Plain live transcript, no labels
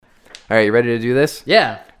All right, you ready to do this?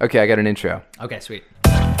 Yeah. Okay, I got an intro. Okay, sweet.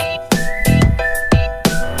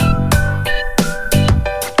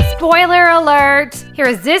 Spoiler alert! Here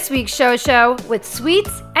is this week's show with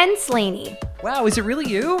Sweets and Slaney. Wow, is it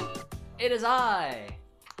really you? It is I.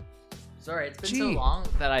 Sorry, it's been so Gee. long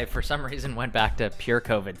that I, for some reason, went back to pure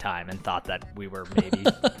COVID time and thought that we were maybe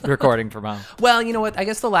recording from home. Well, you know what? I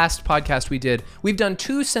guess the last podcast we've done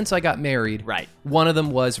 2 since I got married. Right. One of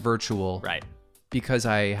them was virtual. Right. Because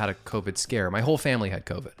I had a COVID scare. My whole family had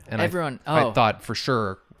COVID. And I thought for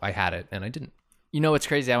sure I had it, and I didn't. You know what's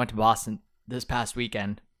crazy? I went to Boston this past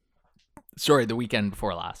weekend. Sorry, the weekend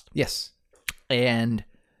before last. Yes. And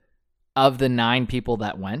of the 9 people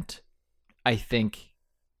that went, I think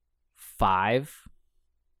 5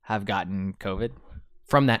 have gotten COVID.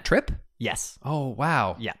 From that trip? Yes. Oh,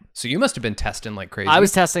 wow. Yeah. So you must have been testing like crazy. I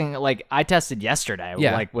was testing, I tested yesterday.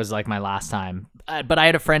 Yeah. Was my last time. But I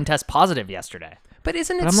had a friend test positive yesterday. But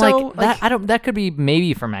isn't But it I'm so... that could be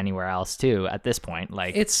maybe from anywhere else too at this point.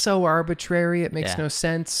 Like, it's so arbitrary. It makes Yeah. no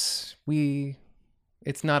sense.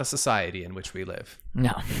 It's not a society in which we live.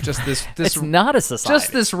 no. Just this It's not a society.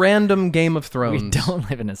 just this random Game of Thrones. We don't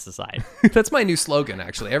live in a society. That's my new slogan,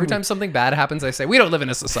 actually. Every time something bad happens, I say, we don't live in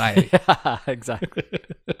a society. Yeah, exactly.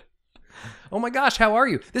 Oh my gosh, how are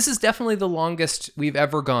you? This is definitely the longest we've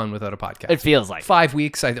ever gone without a podcast. It feels like 5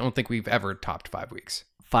 weeks. I don't think we've ever topped 5 weeks.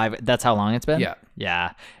 5. That's how long it's been? Yeah.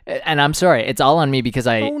 Yeah. And I'm sorry. It's all on me because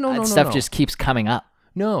stuff just keeps coming up.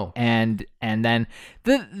 No. And then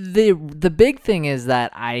the big thing is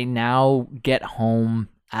that I now get home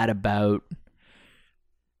at about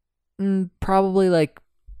probably like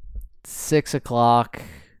 6 o'clock.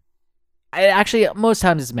 Actually, most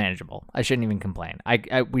times it's manageable. I shouldn't even complain.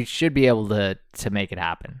 We should be able to make it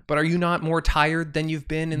happen. But are you not more tired than you've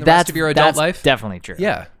been in the rest of your adult life? That's definitely true.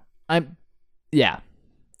 Yeah. Yeah,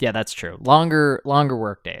 that's true. Longer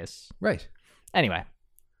work days. Right. Anyway.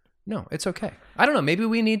 No, it's okay. I don't know. Maybe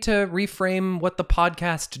we need to reframe what the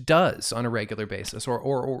podcast does on a regular basis,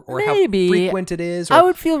 or how Maybe. frequent it is. Or... I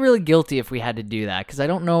would feel really guilty if we had to do that because I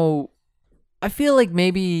don't know. I feel like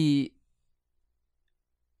maybe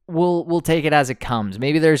we'll take it as it comes.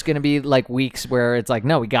 Maybe there's going to be like weeks where it's like,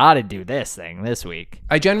 no, we got to do this thing this week.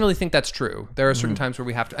 I generally think that's true. There are certain times where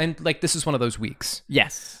we have to, and like this is one of those weeks.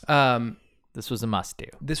 Yes. This was a must do.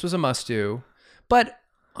 This was a must do, but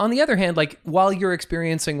on the other hand, like while you're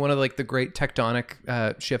experiencing one of like the great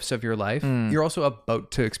tectonic shifts of your life, you're also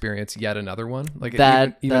about to experience yet another one, like even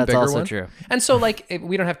that's bigger also one. true. And so like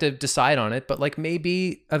we don't have to decide on it, but like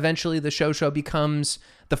maybe eventually the show becomes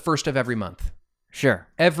the first of every month. Sure.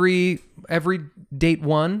 Every date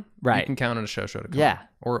 1, Right. you can count on a show to come. Yeah.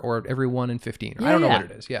 Or every 1 in 15. Yeah, I don't know yeah.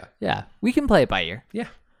 what it is. Yeah. Yeah. We can play it by ear. Yeah.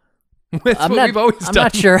 That's what we've always I'm done.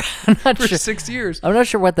 not sure. I'm not for sure. 6 years. I'm not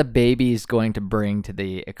sure what the baby's going to bring to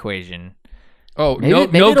the equation. Oh,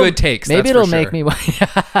 Maybe no it'll- good takes. Maybe that's it'll for make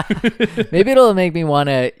sure. me. Maybe it'll make me want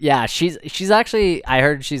to. Yeah, she's actually. I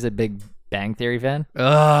heard she's a big Bang Theory fan.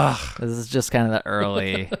 Ugh. This is just kind of the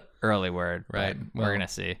early word, but Right. We're Well, gonna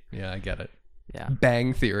see. Yeah, I get it. Yeah.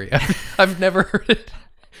 Bang Theory. I've never heard it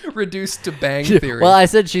reduced to Bang Theory. Well, I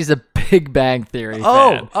said she's a big Bang Theory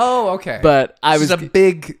fan. Oh, okay. But I She's was a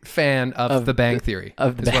big fan of the Bang Theory.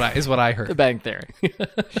 of the is Bang- what I heard. the Bang Theory.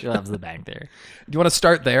 She loves the Bang Theory. Do you want to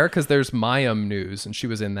start there? Because there's Mayim news, and she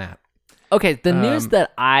was in that. Okay, the news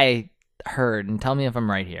that I heard, and tell me if I'm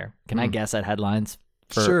right here. Can I guess at headlines?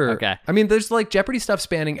 Sure. Okay. I mean, there's like Jeopardy stuff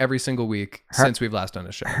spanning every single week since we've last done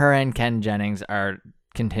a show. Her and Ken Jennings are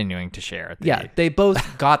continuing to share. Yeah, they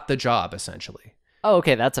both got the job, essentially. Oh,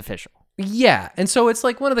 okay, that's official. Yeah, and so it's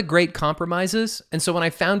like one of the great compromises. And so when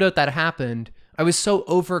I found out that happened, I was so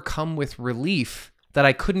overcome with relief that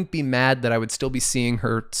I couldn't be mad that I would still be seeing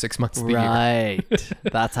her 6 months of the year. Right.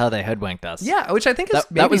 That's how they hoodwinked us. Yeah, which I think is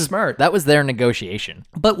that was smart. That was their negotiation.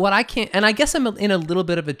 But what I can't, and I guess I'm in a little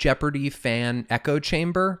bit of a Jeopardy fan echo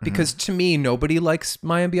chamber because to me, nobody likes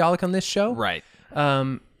Mayim Bialik on this show. Right.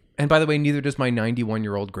 And by the way, neither does my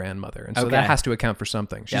 91-year-old grandmother. And so Okay. that has to account for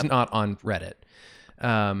something. She's Yep. not on Reddit.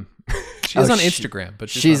 She is on Instagram, but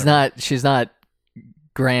she's She's not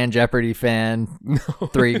Grand Jeopardy fan.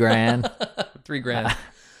 $3,000.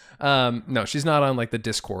 $3,000. No, she's not on like the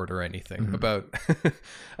Discord or anything about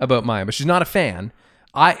Mayim, but she's not a fan.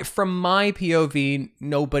 From my POV,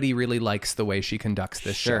 nobody really likes the way she conducts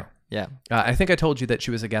this show. Yeah. I think I told you that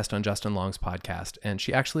she was a guest on Justin Long's podcast, and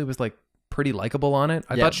she actually was like pretty likable on it.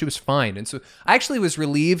 I thought she was fine. And so I actually was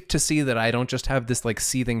relieved to see that I don't just have this like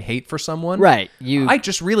seething hate for someone. Right. I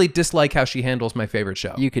just really dislike how she handles my favorite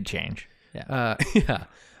show. You could change. Yeah. Yeah.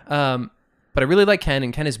 But I really like Ken,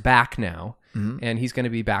 and Ken is back now. and he's going to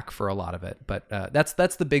be back for a lot of it. But that's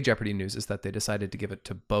the big Jeopardy news, is that they decided to give it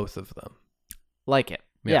to both of them. Like it.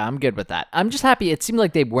 Yeah. Yeah, I'm good with that. I'm just happy. It seemed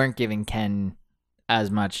like they weren't giving Ken as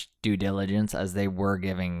much due diligence as they were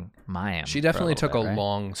giving Mayim. She definitely took bit, a right?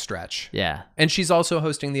 long stretch. Yeah. And she's also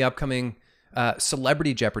hosting the upcoming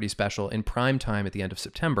Celebrity Jeopardy special in prime time at the end of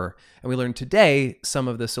September. And we learned today some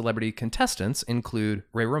of the celebrity contestants include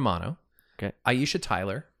Ray Romano, Okay. Aisha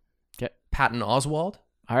Tyler, Okay. Patton Oswalt,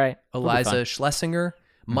 All right. That'll be Eliza fun. Schlesinger,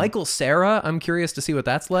 Michael Cera. I'm curious to see what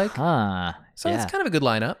that's like. Huh. So yeah. it's kind of a good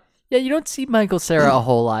lineup. Yeah, you don't see Michael Cera a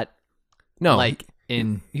whole lot. No, Like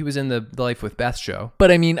in, he was in the Life with Beth show.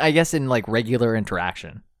 but I mean, I guess in like regular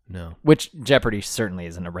interaction, No. which Jeopardy certainly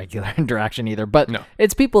isn't a regular interaction either. But No.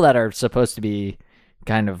 it's people that are supposed to be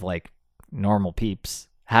kind of like normal peeps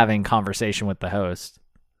having conversation with the host.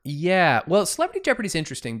 Yeah. Well, Celebrity Jeopardy's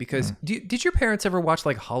interesting because did your parents ever watch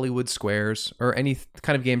like Hollywood Squares or any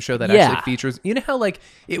kind of game show that Yeah. actually features, you know how like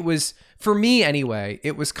it was, for me anyway,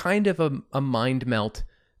 it was kind of a mind melt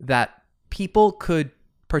that people could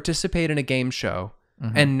participate in a game show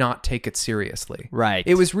and not take it seriously. Right.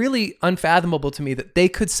 It was really unfathomable to me that they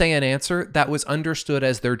could say an answer that was understood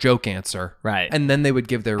as their joke answer. Right. And then they would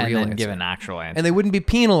give their and real then answer. give an actual answer. And they wouldn't be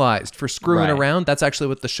penalized for screwing Right. around. That's actually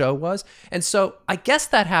what the show was. And so I guess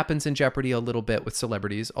that happens in Jeopardy a little bit with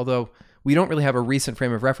celebrities, although we don't really have a recent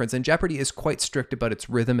frame of reference. And Jeopardy is quite strict about its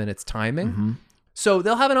rhythm and its timing. So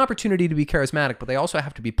they'll have an opportunity to be charismatic, but they also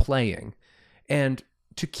have to be playing. And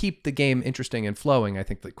to keep the game interesting and flowing, I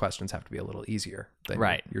think the questions have to be a little easier than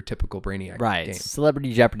Right. your typical Brainiac Right. game.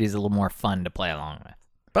 Celebrity Jeopardy is a little more fun to play along with.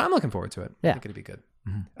 But I'm looking forward to it. Yeah. I think it'll be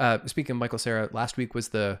good. Speaking of Michael Cera, last week was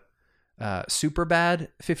the Superbad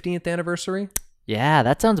 15th anniversary. Yeah,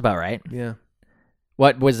 that sounds about right. Yeah.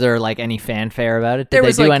 What was there like any fanfare about it? Did There they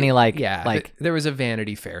was, do like- any like Yeah, like there was a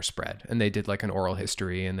Vanity Fair spread, and they did like an oral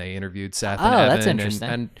history, and they interviewed Seth. Oh, and Evan, that's interesting.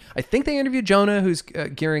 And I think they interviewed Jonah, who's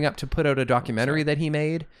gearing up to put out a documentary that he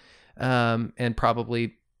made, and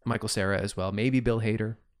probably Michael Cera as well, maybe Bill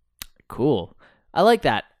Hader. cool? I like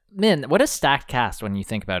that. Man, what a stacked cast when you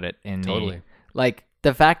think about it. Totally. Like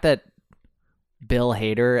the fact that Bill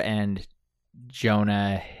Hader and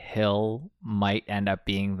Jonah Hill might end up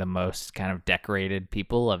being the most kind of decorated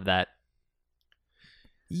people of that.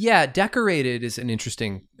 Yeah, decorated is an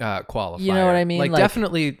interesting qualifier. You know what I mean? Like Like-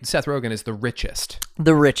 definitely, Seth Rogen is the richest.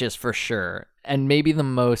 The richest for sure, and maybe the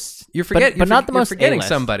most. But not the most. You're forgetting A-list.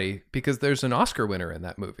 somebody because there's an Oscar winner in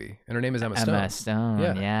that movie, and her name is Emma Stone. Emma Stone.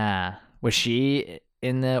 Yeah. Yeah. Was she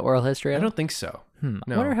in the oral history? I at all? don't think so. I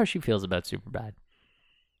no. wonder how she feels about Superbad.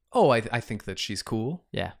 Oh, I think that she's cool.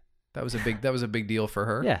 Yeah. That was a big deal for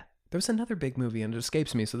her. Yeah. There was another big movie, and it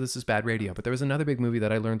escapes me, so this is bad radio, but there was another big movie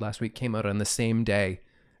that I learned last week came out on the same day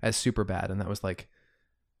as Superbad, and that was like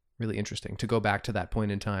really interesting to go back to that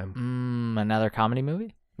point in time. Another comedy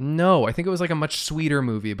movie? No, I think it was like a much sweeter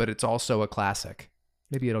movie, but it's also a classic.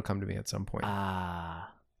 Maybe it'll come to me at some point.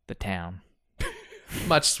 The Town.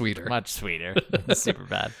 Much sweeter. Much sweeter.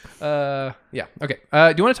 Superbad. Yeah. Okay.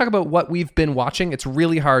 Do you want to talk about what we've been watching? It's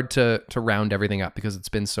really hard to round everything up because it's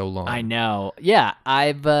been so long. I know. Yeah,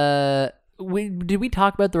 I've did we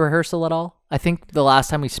talk about the rehearsal at all? I think the last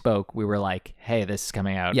time we spoke, we were like, "Hey, this is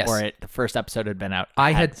coming out," Yes. or the first episode had been out.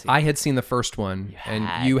 I hadn't seen it. had seen the first one, and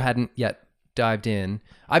had. you hadn't yet dived in.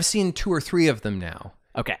 I've seen 2 or 3 of them now,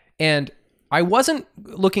 Okay. and I wasn't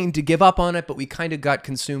looking to give up on it, but we kind of got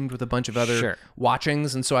consumed with a bunch of other Sure.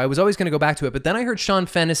 watchings, and so I was always going to go back to it. But then I heard Sean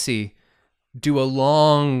Fennessy do a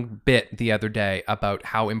long bit the other day about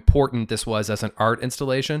how important this was as an art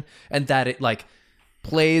installation, and that it like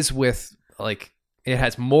plays with like it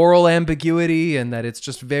has moral ambiguity, and that it's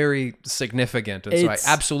just very significant. And so I It's-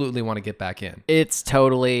 absolutely want to get back in. It's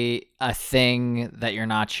totally a thing that you're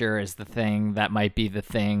not sure is the thing that might be the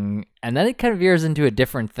thing. And then it kind of veers into a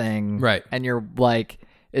different thing. Right. And you're like,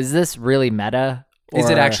 is this really meta?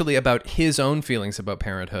 Is it Or- actually about his own feelings about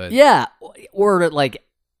parenthood? Yeah. Or like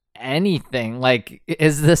anything. Like,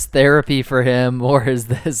 is this therapy for him? Or is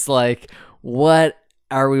this like, what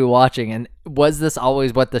are we watching? And was this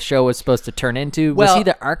always what the show was supposed to turn into? Was Well, he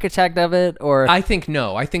the architect of it? Or I think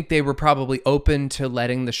no. I think they were probably open to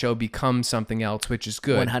letting the show become something else, which is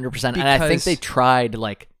good. 100%. And I think Because- they tried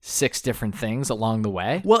like 6 different things along the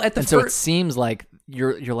way. Well, at the and so it first, seems like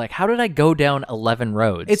you're like, how did I go down 11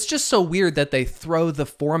 roads? it's just so weird that they throw the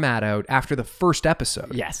format out after the first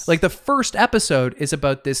episode. Yes. Like the first episode is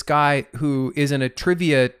about this guy who is in a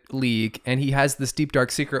trivia league, and he has this deep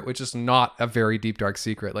dark secret, which is not a very deep dark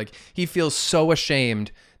secret. Like, he feels so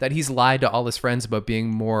ashamed that he's lied to all his friends about being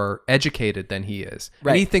more educated than he is.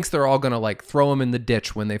 Right. And he thinks they're all going to like throw him in the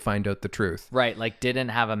ditch when they find out the truth. Right, like didn't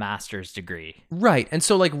have a master's degree. Right. And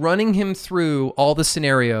so like running him through all the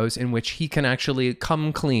scenarios in which he can actually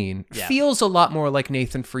come clean feels a lot more like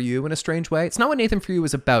Nathan For You in a strange way. It's not what Nathan For You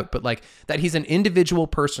is about, but like that he's an individual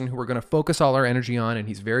person who we're going to focus all our energy on, and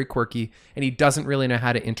he's very quirky, and he doesn't really know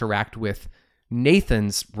how to interact with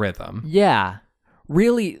Nathan's rhythm. Yeah.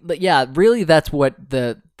 Really, that's what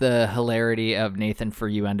the hilarity of Nathan For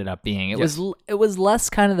You ended up being. It was less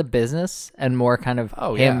kind of the business and more kind of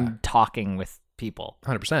him talking with people.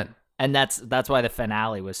 100%. And that's why the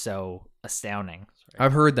finale was so astounding.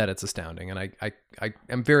 I've heard that it's astounding, and I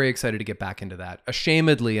am very excited to get back into that.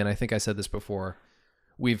 Ashamedly, and I think I said this before,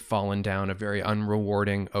 we've fallen down a very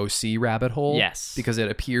unrewarding OC rabbit hole. Yes. Because it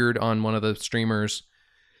appeared on one of the streamers.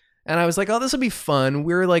 And I was like, oh, this will be fun.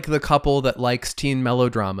 We're like the couple that likes teen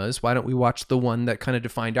melodramas. Why don't we watch the one that kind of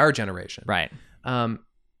defined our generation? Right. And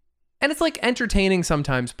it's like entertaining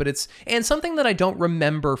sometimes, but and something that I don't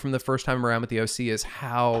remember from the first time around with the OC is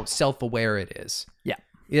how self-aware it is. Yeah.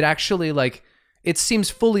 It actually it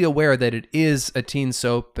seems fully aware that it is a teen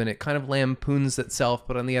soap, and it kind of lampoons itself.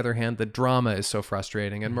 But on the other hand, the drama is so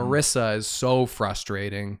frustrating, and Marissa is so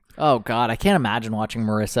frustrating. Oh God, I can't imagine watching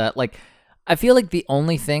Marissa. Like, I feel like the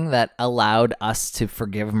only thing that allowed us to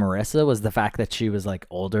forgive Marissa was the fact that she was like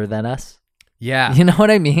older than us. Yeah. You know what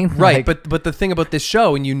I mean? Right. Like, but the thing about this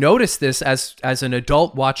show, and you notice this as an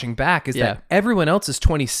adult watching back, is that everyone else is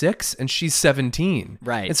 26 and she's 17.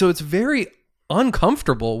 Right. And so it's very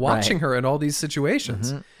uncomfortable watching her in all these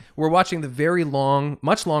situations. Mm-hmm. We're watching the very long,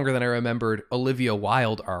 much longer than I remembered, Olivia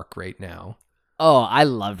Wilde arc right now. Oh, I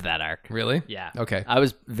loved that arc. Really? Yeah. Okay. I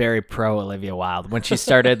was very pro Olivia Wilde. When she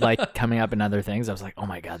started like coming up in other things, I was like, oh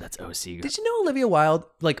my God, that's OC. Did you know Olivia Wilde,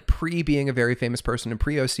 like pre being a very famous person and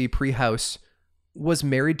pre-OC, pre-House, was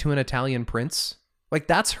married to an Italian prince? Like,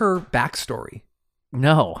 that's her backstory.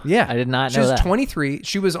 No. Yeah. I did not know She was that. 23.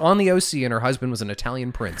 She was on the OC, and her husband was an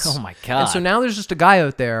Italian prince. Oh my God. And so now there's just a guy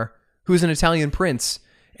out there who's an Italian prince.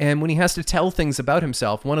 And when he has to tell things about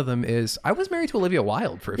himself, one of them is, I was married to Olivia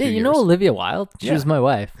Wilde for a few years. Yeah, you know Olivia Wilde? She was my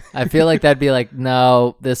wife. I feel like that'd be like,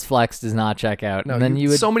 no, this flex does not check out. No, and then you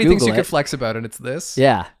would so many Google things you it. could flex about, and it's this.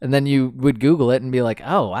 Yeah. And then you would Google it and be like,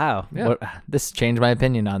 oh, wow. Yeah. This changed my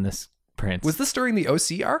opinion on this prince. Was this during the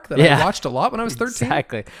OC arc that Yeah. I watched a lot when I was 13?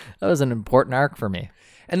 Exactly. That was an important arc for me.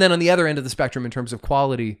 And then on the other end of the spectrum, in terms of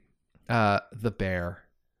quality, The Bear,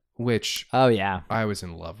 which Oh, yeah. I was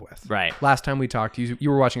in love with. Right. Last time we talked, you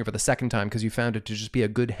were watching it for the second time because you found it to just be a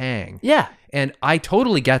good hang. Yeah. And I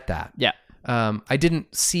totally get that. Yeah. I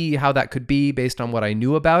didn't see how that could be based on what I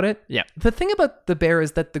knew about it. Yeah. The thing about The Bear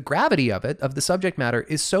is that the gravity of it, of the subject matter,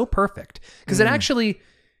 is so perfect because it actually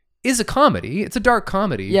is a comedy. It's a dark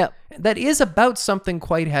comedy. Yep. That is about something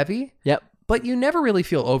quite heavy. Yep. But you never really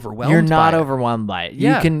feel overwhelmed. You're not by it. overwhelmed by it.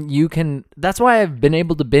 Yeah. You can. That's why I've been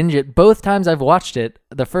able to binge it. Both times I've watched it.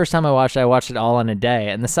 The first time I watched it all in a day,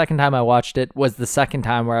 and the second time I watched it was the second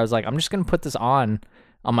time where I was like, I'm just gonna put this on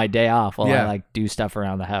my day off while I like do stuff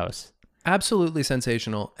around the house. Absolutely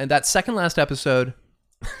sensational. And that second last episode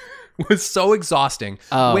was so exhausting.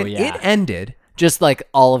 Oh, when yeah. it ended, Just like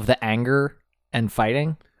all of the anger and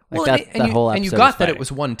fighting. Like that whole episode. and you got that fighting. it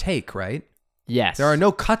was one take, right? Yes. There are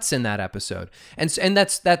no cuts in that episode. And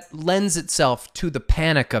that lends itself to the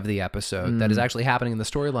panic of the episode that is actually happening in the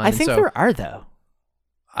storyline. I think there are though.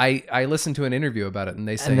 I listened to an interview about it, and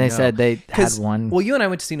they And they said they had one. Well, you and I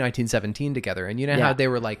went to see 1917 together, and you know how Yeah. they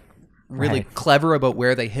were like really Right. clever about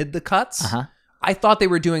where they hid the cuts? Uh-huh. I thought they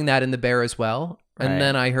were doing that in The Bear as well. And Right.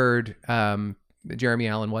 then I heard Jeremy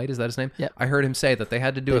Allen White, is that his name? Yep. I heard him say that they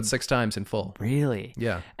had to do it 6 times in full. Really?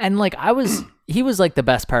 Yeah. And like he was like the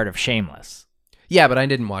best part of Shameless. Yeah, but I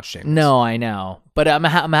didn't watch Shameless. No, I know, but I'm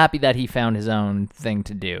happy that he found his own thing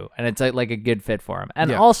to do, and it's like a good fit for him.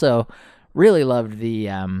 And Yeah. also, really loved the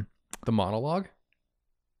The monologue?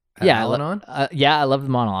 Had yeah, Alan on? I loved the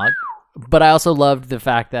monologue, but I also loved the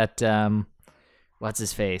fact that what's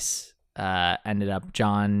his face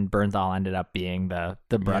John Bernthal ended up being the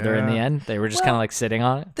brother in the Yeah. end. They were just kind of like sitting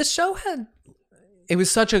on it. The show it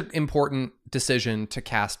was such an important decision to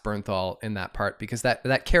cast Bernthal in that part because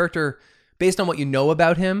that character, based on what you know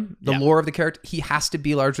about him, the lore of the character, he has to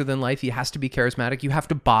be larger than life. He has to be charismatic. You have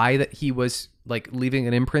to buy that he was like leaving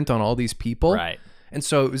an imprint on all these people. Right. And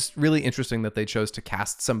so it was really interesting that they chose to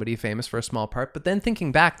cast somebody famous for a small part. But then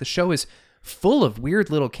thinking back, the show is full of weird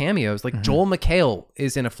little cameos. Like Joel McHale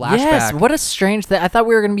is in a flashback. Yes, what a strange thing. I thought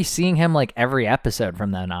we were going to be seeing him like every episode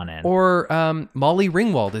from then on in. Or Molly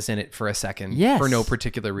Ringwald is in it for a second. Yes. For no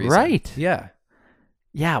particular reason. Right. Yeah.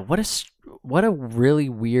 Yeah, what a really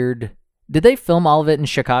weird... Did they film all of it in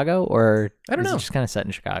Chicago, or I don't know. It just kind of set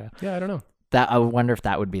in Chicago? Yeah, I don't know. I wonder if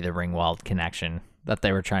that would be the Ringwald connection that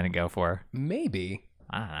they were trying to go for. Maybe.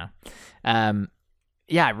 I don't know.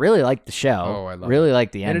 Yeah, I really like the show. Oh, I love really it.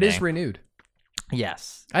 like the ending. And it is renewed.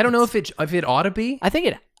 Yes. I don't know if it ought to be. I think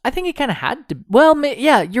it kind of had to. Well,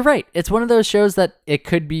 yeah, you're right. It's one of those shows that it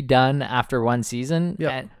could be done after one season.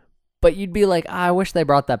 Yeah. But you'd be like, I wish they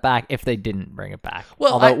brought that back if they didn't bring it back.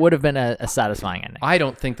 Well, although it would have been a satisfying ending. I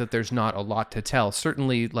don't think that there's not a lot to tell.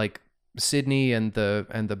 Certainly, like Sydney and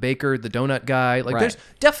the baker, the donut guy. Like, there's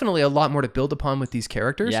definitely a lot more to build upon with these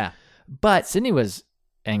characters. Yeah. But Sydney was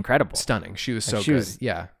incredible. Stunning. She was so She good. was-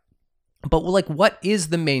 Yeah. But like, what is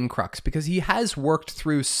the main crux? Because he has worked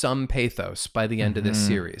through some pathos by the end of this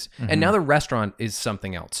series, and now the restaurant is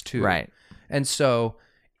something else too. Right. And so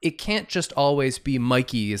it can't just always be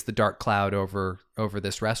Mikey is the dark cloud over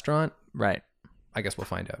this restaurant. Right. I guess we'll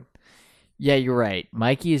find out. Yeah, you're right.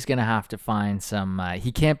 Mikey is going to have to find some...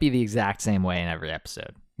 he can't be the exact same way in every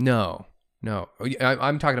episode. No.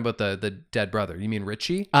 I'm talking about the dead brother. You mean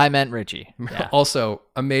Richie? I meant Richie. Yeah. Also,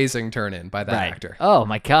 amazing turn in by that actor. Oh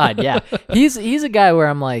my God, yeah. He's a guy where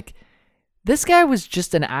I'm like, this guy was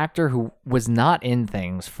just an actor who was not in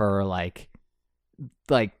things for like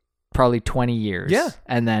probably 20 years. Yeah.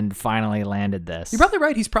 And then finally landed this. You're probably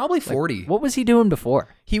right. He's probably 40. What was he doing before?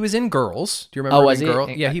 He was in Girls. Do you remember? Oh, was in he? Girls?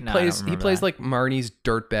 Yeah, he No, I don't plays remember that. like Marnie's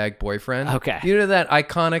dirtbag boyfriend. Okay. You know that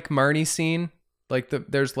iconic Marnie scene? Like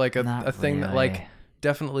there's like Not a thing that really. like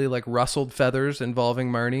definitely like rustled feathers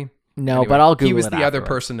involving Marnie. No, Anyway, but I'll Google He was it the other afterwards.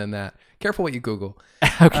 person in that. Careful what you Google.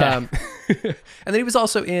 Okay. And then he was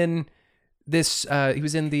also in this. He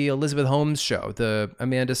was in the Elizabeth Holmes show, the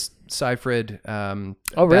Amanda Seyfried Oh,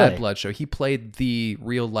 Bad really? Blood show. He played the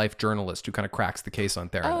real life journalist who kind of cracks the case on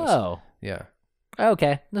Theranos. Oh. Yeah.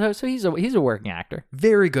 Okay. So he's a working actor.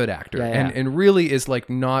 Very good actor, Yeah. and really is like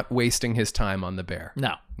not wasting his time on the bear.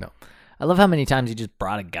 No. No. I love how many times he just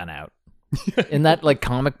brought a gun out. In that like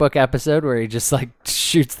comic book episode where he just like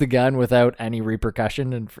shoots the gun without any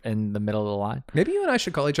repercussion in the middle of the line. Maybe you and I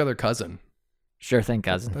should call each other cousin. Sure thing,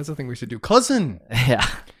 cousin. That's the thing we should do. Cousin. Yeah.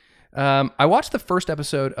 I watched the first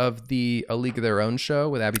episode of the A League of Their Own show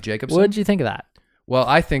with Abby Jacobson. What did you think of that? Well,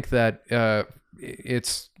 I think that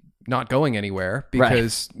it's not going anywhere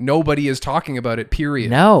because nobody is talking about it,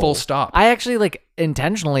 period. No. Full stop. I actually like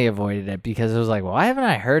intentionally avoided it because it was like, why haven't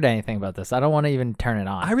I heard anything about this? I don't want to even turn it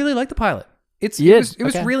on. I really like the pilot. It You was did?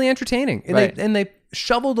 Okay. really entertaining. And, Right. they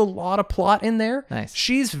shoveled a lot of plot in there. Nice.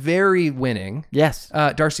 She's very winning. Yes.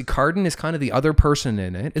 Darcy Carden is kind of the other person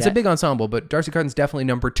in it. It's a Yeah. big ensemble, but Darcy Carden's definitely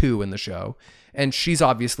number 2 in the show. And she's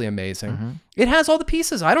obviously amazing. Mm-hmm. It has all the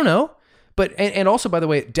pieces. I don't know. But, and also, by the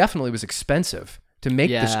way, it definitely was expensive to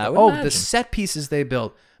make Yeah, this. I would Oh, imagine. the set pieces they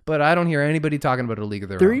built. But I don't hear anybody talking about A League of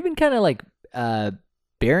Their They're Own. even kind of like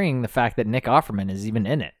burying the fact that Nick Offerman is even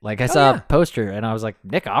in it. Like I saw yeah. a poster and I was like,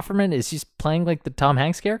 Nick Offerman, is he playing like the Tom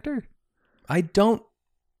Hanks character? I don't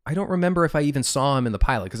remember if I even saw him in the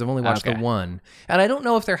pilot because I've only watched the one. And I don't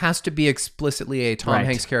know if there has to be explicitly a Tom Right.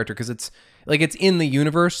 Hanks character because it's in the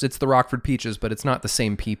universe. It's the Rockford Peaches, but it's not the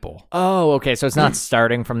same people. Oh, okay. So it's not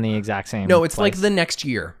starting from the exact same. No, it's place. like the next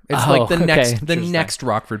year. It's Oh, like the okay. the Interesting. next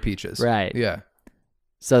Rockford Peaches. Right. Yeah.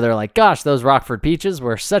 So they're like, gosh, those Rockford Peaches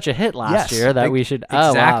were such a hit last year that we should. Oh,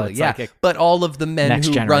 exactly. wow, it's Yeah. like a- But all of the men next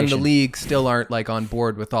who run the generation. league still aren't like on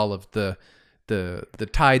board with all of the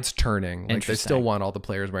tides turning. Like they Interesting. still want all the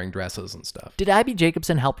players wearing dresses and stuff. Did Abby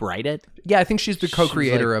Jacobson help write it? Yeah, I think she's the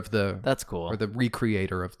co-creator of the That's cool. or the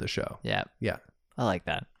recreator of the show. Yeah, Yeah. I like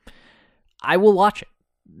that. I will watch it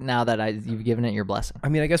now that you've given it your blessing. I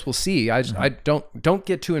mean, I guess we'll see. I don't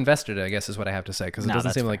get too invested, I guess is what I have to say, because it No, doesn't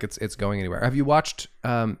that's seem fair. like it's going anywhere. Have you watched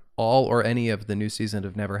all or any of the new season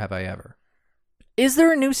of Never Have I Ever? Is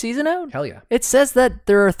there a new season out? Hell yeah. It says that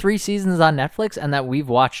there are 3 seasons on Netflix and that we've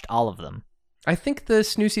watched all of them. I think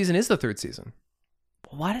this new season is the 3rd season.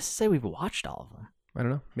 Why does it say we've watched all of them? I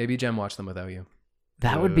don't know. Maybe Jem watched them without you.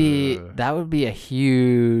 That would be a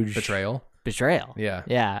huge Betrayal. Yeah.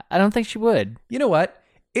 Yeah. I don't think she would. You know what?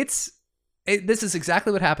 This is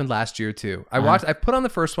exactly what happened last year too. I put on the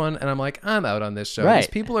first one and I'm like, I'm out on this show. Right. These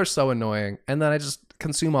people are so annoying. And then I just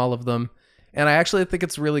consume all of them. And I actually think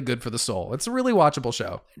it's really good for the soul. It's a really watchable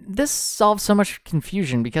show. This solves so much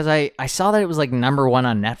confusion because I saw that it was like number 1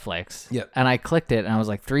 on Netflix. Yep. And I clicked it and I was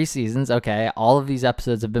like, 3 seasons. Okay. All of these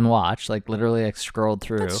episodes have been watched. Like literally like scrolled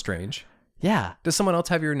through. That's strange. Yeah. Does someone else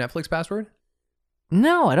have your Netflix password?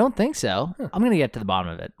 No, I don't think so. I'm gonna get to the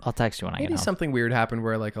bottom of it. I'll text you when I get Maybe home. something weird happened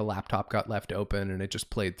where like a laptop got left open and it just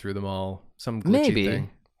played through them all. Some glitchy Maybe. thing.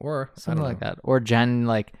 Or Something like that. Or Jen,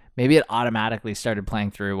 like, maybe it automatically started playing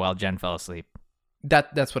through while Jen fell asleep.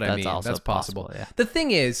 That's what I That's mean. also That's possible. possible, yeah. The thing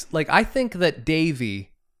is, like, I think that Davy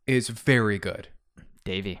is very good.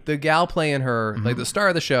 Davy. The gal playing her, like the star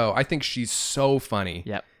of the show, I think she's so funny.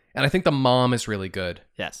 Yep. And I think the mom is really good.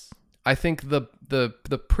 Yes. I think the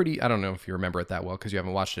pretty, I don't know if you remember it that well because you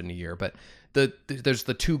haven't watched it in a year, but there's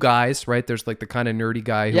the two guys, right? There's like the kind of nerdy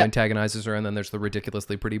guy who Yep. antagonizes her, and then there's the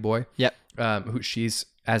ridiculously pretty boy. Yep. Who she's,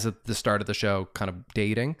 as at the start of the show, kind of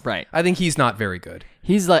dating. Right. I think he's not very good.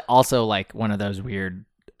 He's like also like one of those weird,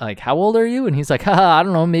 like, how old are you? And he's like, haha, I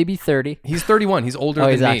don't know, maybe 30. He's 31. He's older Oh,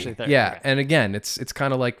 than he's me. actually 30, Yeah. okay. And again, it's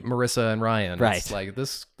kind of like Marissa and Ryan. Right. It's like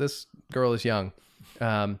this girl is young.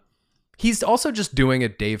 He's also just doing a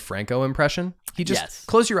Dave Franco impression. He just Yes.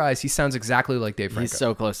 close your eyes. He sounds exactly like Dave Franco. He's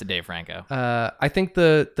so close to Dave Franco. I think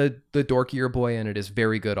the dorkier boy in it is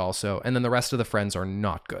very good also. And then the rest of the friends are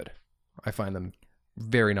not good. I find them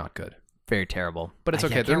very not good. Very terrible. But it's I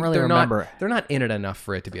okay. can't They're, really they're remember. not they're not in it enough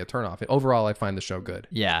for it to be a turnoff. Overall, I find the show good.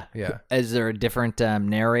 Yeah. Yeah. Is there a different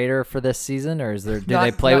narrator for this season, or is there? Do Not-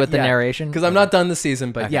 they play not with the yet, narration? Because I'm not done the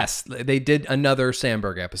season, but Okay. yes, they did another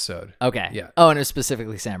Sandberg episode. Okay. Yeah. Oh, and it was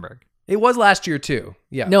specifically Sandberg. It was last year too.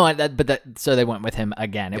 Yeah. No, so they went with him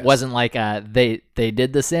again. It Yes. wasn't like they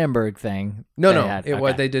did the Sandberg thing. No, They it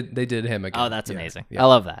was okay. they did him again. Oh, that's Yeah, amazing. yeah. I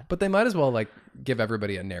love that. But they might as well like give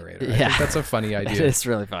everybody a narrator. I Yeah. think that's a funny It idea. is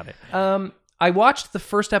really funny. I watched the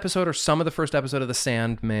first episode or some of the first episode of The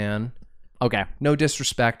Sandman. Okay. No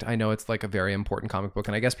disrespect, I know it's like a very important comic book,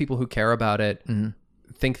 and I guess people who care about it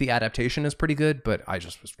think the adaptation is pretty good, but I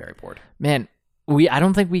just was very bored. Man, I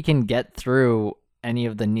don't think we can get through any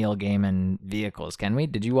of the Neil Gaiman vehicles, can we?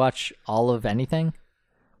 Did you watch all of anything?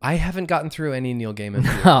 I haven't gotten through any Neil Gaiman.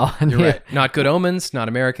 No. You're right. Not Good Omens, not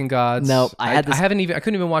American Gods. Nope, I couldn't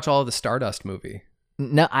even watch all of the Stardust movie.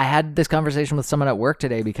 No, I had this conversation with someone at work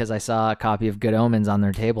today because I saw a copy of Good Omens on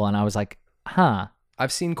their table, and I was like, huh.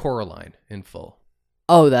 I've seen Coraline in full.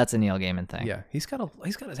 Oh, that's a Neil Gaiman thing. Yeah, he's got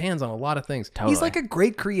his hands on a lot of things. Totally. He's like a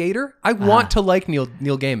great creator. I want to like Neil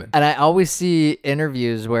Gaiman. And I always see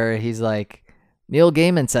interviews where he's like, Neil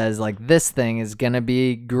Gaiman says, like, this thing is going to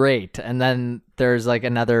be great. And then there's like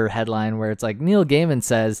another headline where it's like, Neil Gaiman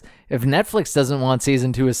says, if Netflix doesn't want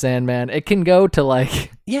season 2 of Sandman, it can go to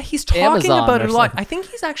like, Yeah, he's talking Amazon about or it a lot. something. I think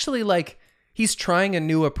he's actually like he's trying a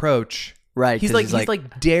new approach. right. He's 'cause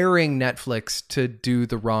like daring Netflix to do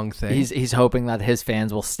the wrong thing. he's hoping that his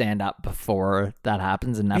fans will stand up before that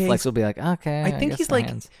happens, and Netflix he's- will be like, okay. I think guess he's their like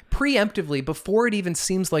hands. preemptively before it even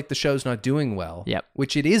seems like the show's not doing well. Yep.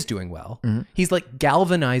 Which it is doing well. He's like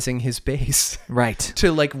galvanizing his base Right.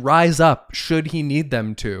 to like rise up should he need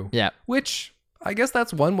them to. Yeah. Which I guess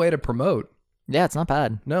that's one way to promote. Yeah, it's not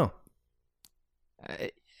bad. No.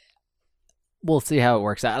 We'll see how it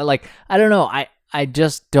works out. Like, I don't know. I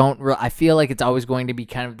just don't. I feel like it's always going to be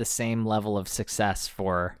kind of the same level of success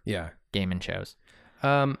for Yeah. Gaiman shows.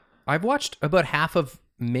 I've watched about half of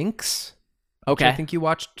Minx. Which Okay. I think you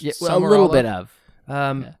watched Yeah, some a or little all bit of.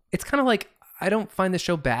 It's kind of like I don't find the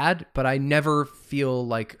show bad, but I never feel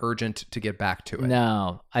like urgent to get back to it.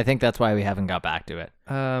 No, I think that's why we haven't got back to it.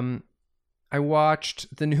 I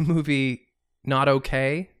watched the new movie Not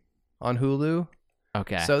Okay on Hulu.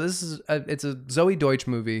 Okay. So this is it's a Zoe Deutsch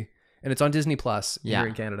movie, and it's on Disney Plus Yeah. here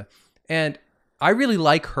in Canada. And I really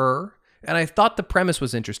like her, and I thought the premise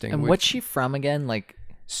was interesting. and what's she from again? Like,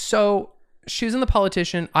 So she was in The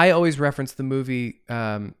Politician. I always reference the movie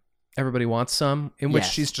Everybody Wants Some, in which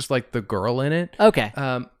Yes. she's just like the girl in it. okay,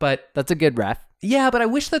 But that's a good ref. yeah, but I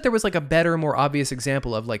wish that there was like a better, more obvious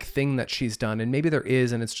example of like thing that she's done, and maybe there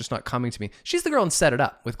is, and it's just not coming to me. She's the girl in Set It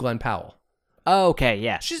Up with Glenn Powell. Okay,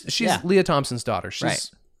 yeah. She's yeah. Leah Thompson's daughter. She's Right.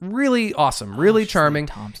 really awesome, really she's Leah charming.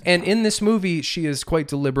 Thompson's And in this movie, she is quite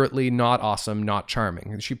deliberately not awesome, not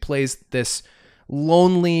charming. She plays this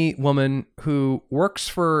lonely woman who works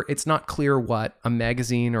for, it's not clear what, a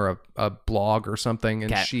magazine or a blog or something,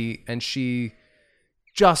 and Okay. she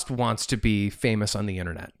just wants to be famous on the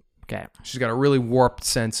internet. Okay. She's got a really warped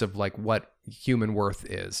sense of like what human worth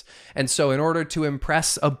is. And so in order to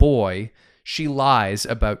impress a boy, she lies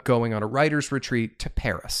about going on a writer's retreat to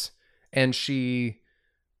Paris. And she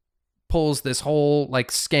pulls this whole like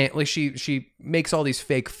scam, like she makes all these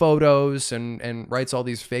fake photos and writes all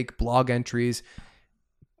these fake blog entries,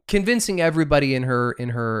 convincing everybody in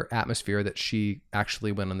her atmosphere that she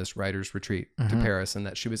actually went on this writer's retreat to Paris and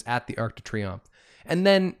that she was at the Arc de Triomphe. And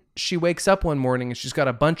then she wakes up one morning and she's got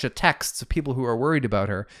a bunch of texts of people who are worried about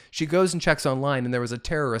her. She goes and checks online, and there was a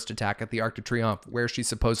terrorist attack at the Arc de Triomphe where she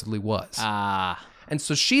supposedly was. And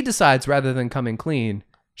so she decides, rather than coming clean,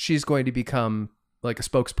 she's going to become like a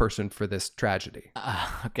spokesperson for this tragedy.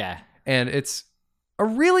 Okay. And it's a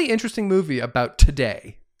really interesting movie about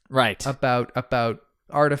today, Right. about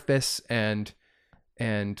artifice and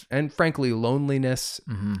frankly loneliness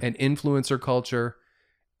and influencer culture.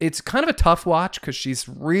 It's kind of a tough watch because she's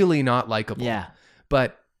really not likable. Yeah.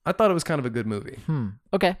 But I thought it was kind of a good movie.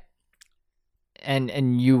 Okay.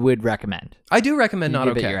 And you would recommend? I do recommend You Not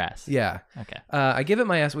give Okay. it your ass. Yeah. Okay. I give it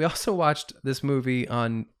my ass. We also watched this movie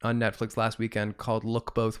on Netflix last weekend called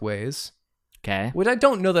Look Both Ways, Okay. which I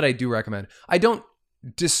don't know that I do recommend. I don't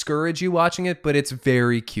discourage you watching it, but it's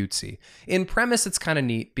very cutesy. In premise, it's kind of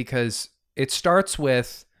neat because it starts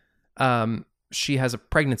with she has a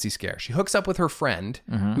pregnancy scare. She hooks up with her friend,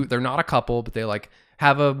 who they're not a couple, but they like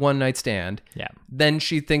have a one night stand. Yeah. Then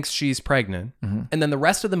she thinks she's pregnant. And then the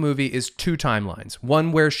rest of the movie is two timelines.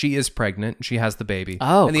 One where she is pregnant and she has the baby.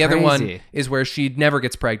 Oh, and the other one crazy. is where she never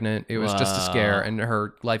gets pregnant. It was just a scare and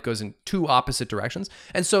her life goes in two opposite directions.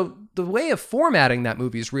 And so the way of formatting that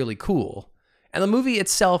movie is really cool. And the movie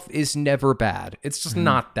itself is never bad. It's just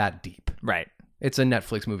not that deep. Right. It's a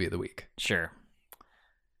Netflix movie of the week. Sure.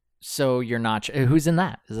 So you're not... who's in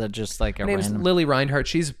that? Is that just like a Her name's random... Lily Reinhart.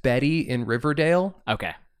 She's Betty in Riverdale.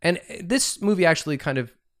 Okay. And this movie actually kind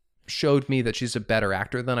of showed me that she's a better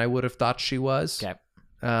actor than I would have thought she was. Okay.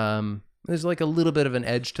 There's like a little bit of an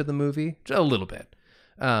edge to the movie. Just a little bit.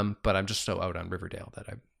 But I'm just so out on Riverdale that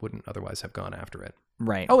I wouldn't otherwise have gone after it.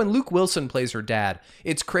 Right. Oh, and Luke Wilson plays her dad.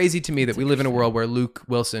 It's crazy to me that we live in a world where Luke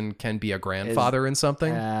Wilson can be a grandfather in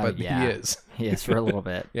something, but yeah. he is. He is for a little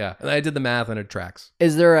bit. Yeah. And I did the math and it tracks.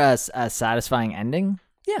 Is there a satisfying ending?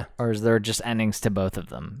 Yeah. Or is there just endings to both of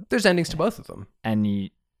them? There's endings to both of them. And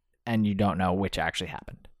you don't know which actually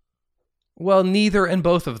happened? Well, neither and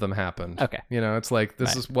both of them happened. Okay. You know, it's like,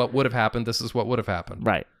 this is what would have happened. This is what would have happened.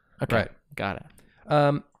 Right. Okay. Right. Got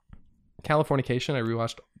it. Californication, I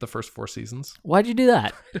rewatched the first 4 seasons. Why'd you do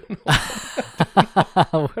that?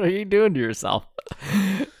 What are you doing to yourself?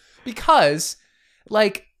 Because,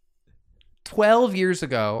 like, 12 years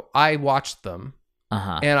ago, I watched them,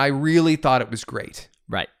 and I really thought it was great.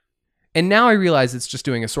 Right. And now I realize it's just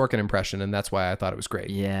doing a Sorkin impression, and that's why I thought it was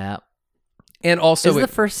great. Yeah. And also... Is the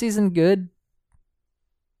first season good?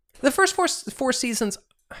 The first four seasons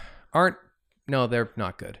aren't... No, they're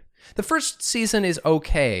not good. The first season is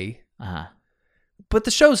okay... But the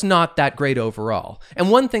show's not that great overall. And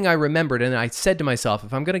one thing I remembered, and I said to myself,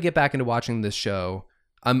 if I'm going to get back into watching this show,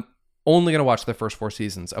 I'm only going to watch the first 4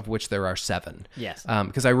 seasons, of which there are 7. Yes.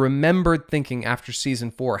 Because I remembered thinking after season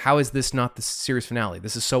 4, how is this not the series finale?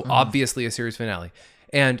 This is so obviously a series finale.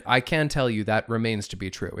 And I can tell you that remains to be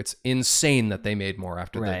true. It's insane that they made more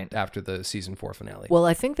after the season 4 finale. Well,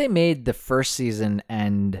 I think they made the first season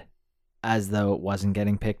end as though it wasn't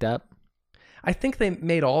getting picked up. I think they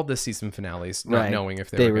made all the season finales not knowing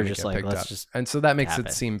if they were going to get picked up. And so that makes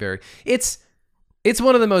it seem very... It's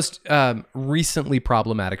one of the most recently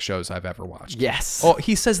problematic shows I've ever watched. Yes. Oh,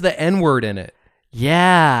 he says the N-word in it.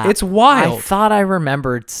 Yeah. It's wild. I thought I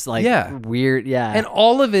remembered weird. Yeah. And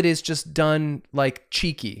all of it is just done like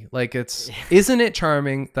cheeky. Like isn't it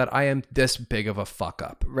charming that I am this big of a fuck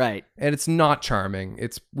up? Right. And it's not charming.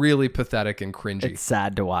 It's really pathetic and cringy. It's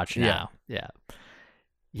sad to watch now. Yeah.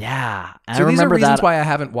 Yeah. And so I these are remember reasons why I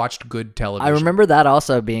haven't watched good television. I remember that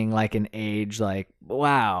also being like an age like,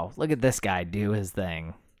 wow, look at this guy do his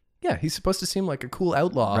thing. Yeah, he's supposed to seem like a cool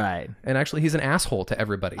outlaw. Right. And actually he's an asshole to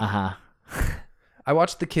everybody. I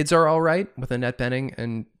watched The Kids Are All Right with Annette Bening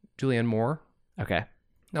and Julianne Moore. Okay.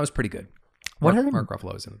 That was pretty good. Mark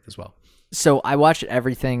Ruffalo is in it as well. So I watched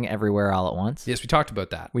Everything Everywhere All at Once. Yes, we talked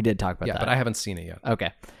about that. We did talk about that. Yeah, but I haven't seen it yet.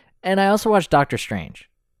 Okay. And I also watched Doctor Strange.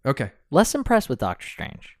 Okay. Less impressed with Doctor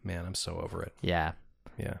Strange. Man, I'm so over it. Yeah.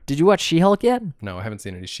 Yeah. Did you watch She-Hulk yet? No, I haven't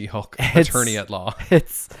seen any She-Hulk attorney at law.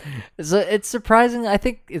 It's surprising. I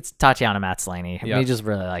think it's Tatiana Maslany. Yeah. We just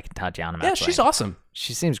really like Tatiana Maslany. Yeah, she's awesome.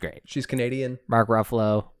 She seems great. She's Canadian. Mark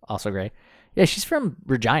Ruffalo, also great. Yeah, she's from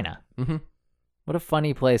Regina. Mm-hmm. What a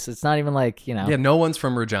funny place. It's not even like, Yeah, no one's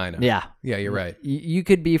from Regina. Yeah. Yeah, you're right. You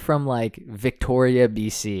could be from like Victoria,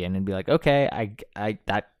 BC, and it'd be like, okay, I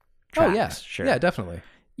that tracks. Oh, yeah. Sure. Yeah, definitely.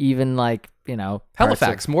 Even like,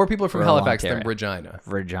 Halifax. More people are from rural Halifax Ontario. than Regina.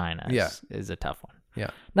 Regina is a tough one. Yeah.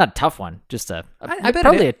 Not a tough one, just I bet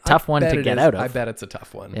probably it- a tough one I bet to it get is. out of. I bet it's a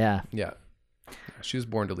tough one. Yeah. Yeah. She was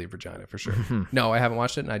born to leave Regina for sure. No, I haven't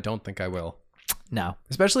watched it and I don't think I will. No.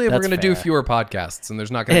 Especially if we're That's going to do fair. fewer podcasts and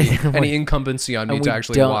there's not going to be any incumbency on me And to we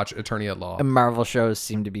actually don't- watch Attorney at Law. And Marvel shows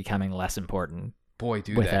seem to be becoming less important Boy,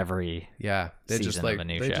 do with they. every Yeah. They just season of like, a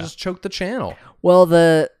new they show. just choked the channel. Well,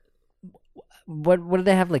 what do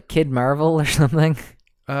they have, like Kid Marvel or something?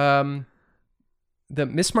 The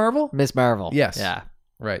Miss Marvel? Miss Marvel. Yes. Yeah.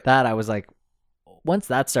 Right. That I was like, once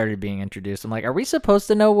that started being introduced, I'm like, are we supposed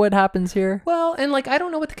to know what happens here? Well, and like, I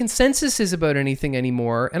don't know what the consensus is about anything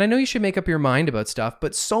anymore. And I know you should make up your mind about stuff,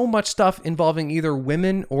 but so much stuff involving either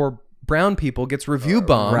women or brown people gets review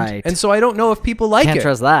bombed. Right. And so I don't know if people like Can't it.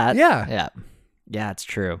 trust that. Yeah. Yeah. Yeah, it's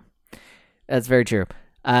true. That's very true.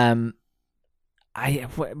 Were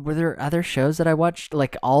there other shows that I watched?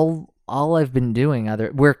 Like all I've been doing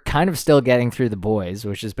we're kind of still getting through The Boys,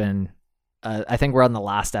 which has been I think we're on the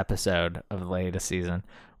last episode of the latest season,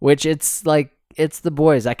 which it's like it's The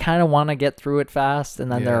Boys. I kind of want to get through it fast,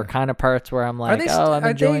 and then there are kind of parts where I'm like, I'm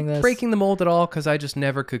enjoying this. Breaking the mold at all? Because I just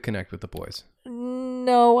never could connect with The Boys.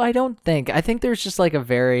 No, I don't think. I think there's just like a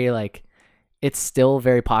very like it's still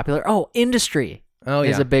very popular. Oh, Industry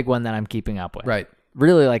is a big one that I'm keeping up with. Right.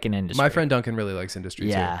 Really like an Industry. My friend Duncan really likes Industry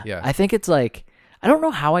too. Yeah. I think it's like, I don't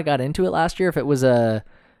know how I got into it last year, if it was a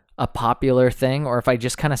popular thing or if I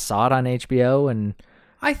just kind of saw it on HBO and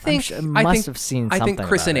I think have seen something. I think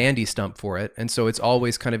Chris about and it. Andy stump for it, and so it's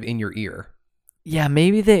always kind of in your ear. Yeah,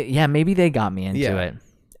 maybe they got me into it.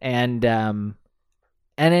 And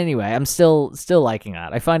anyway, I'm still liking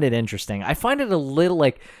that. I find it interesting. I find it a little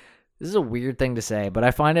like, this is a weird thing to say, but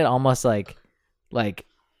I find it almost like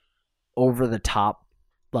over the top,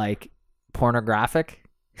 like pornographic.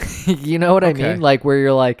 You know what I mean? Like where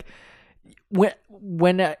you're like,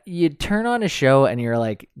 when you turn on a show and you're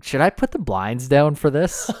like, should I put the blinds down for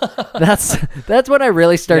this? that's when I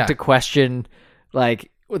really start to question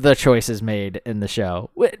like the choices made in the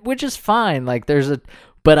show, which is fine. Like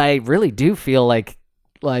but I really do feel like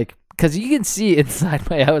because you can see inside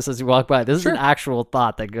my house as you walk by. This is an actual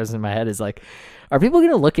thought that goes in my head. Is like, are people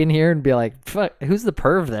going to look in here and be like, fuck, who's the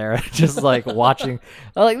perv there? Just like watching.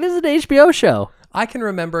 I'm like, this is an HBO show. I can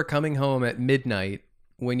remember coming home at midnight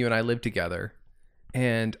when you and I lived together,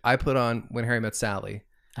 and I put on When Harry Met Sally,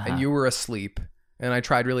 and you were asleep. And I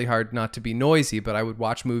tried really hard not to be noisy, but I would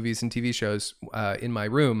watch movies and TV shows in my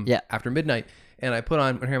room after midnight. And I put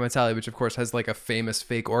on When Harry Met Sally, which of course has like a famous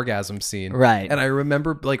fake orgasm scene. Right. And I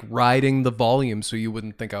remember like riding the volume so you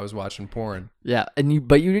wouldn't think I was watching porn. Yeah.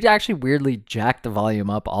 But you actually weirdly jack the volume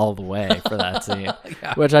up all the way for that scene,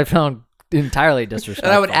 which I found entirely disrespectful.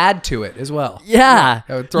 And I would add to it as well. Yeah.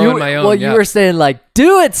 I would throw in my own. Well, you were saying like,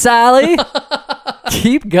 do it, Sally.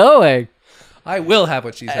 Keep going. I will have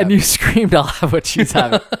what she's having. And you screamed, I'll have what she's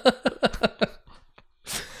having.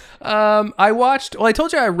 I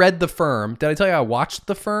told you I read The Firm. Did I tell you I watched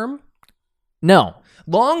The Firm? No.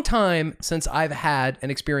 Long time since I've had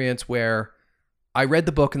an experience where I read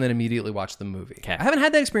the book and then immediately watched the movie. Okay. I haven't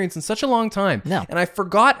had that experience in such a long time. No. And I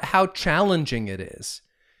forgot how challenging it is,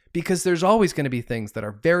 because there's always going to be things that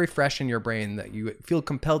are very fresh in your brain that you feel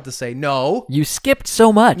compelled to say, no. You skipped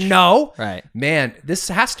so much. No. Right. Man, this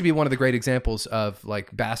has to be one of the great examples of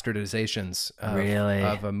like bastardizations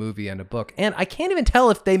of a movie and a book. And I can't even tell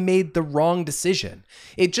if they made the wrong decision.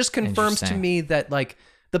 It just confirms to me that like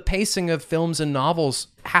the pacing of films and novels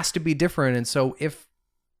has to be different. And so if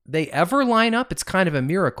they ever line up, it's kind of a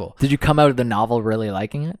miracle. Did you come out of the novel really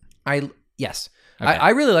liking it? Yes. Okay. I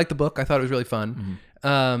really liked the book. I thought it was really fun. Mm-hmm.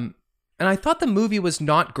 And I thought the movie was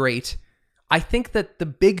not great. I think that the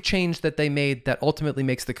big change that they made that ultimately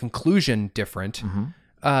makes the conclusion different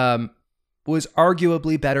was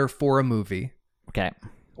arguably better for a movie. Okay.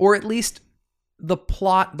 Or at least the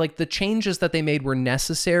plot, like the changes that they made were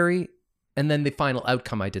necessary, and then the final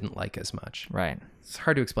outcome I didn't like as much. Right. It's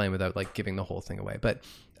hard to explain without like giving the whole thing away. But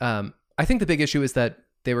I think the big issue is that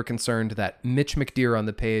they were concerned that Mitch McDeere on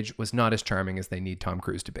the page was not as charming as they need Tom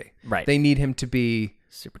Cruise to be. Right. They need him to be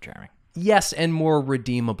super charming. Yes, and more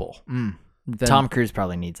redeemable. Tom Cruise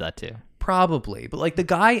probably needs that too. Probably. But like the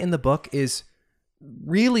guy in the book is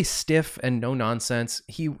really stiff and no nonsense.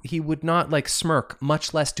 He would not like smirk,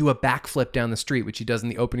 much less do a backflip down the street, which he does in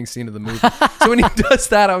the opening scene of the movie. So when he does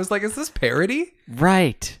that, I was like, is this parody?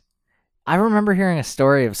 Right. I remember hearing a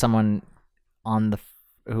story of someone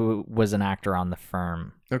who was an actor on The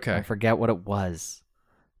Firm. Okay. I forget what it was.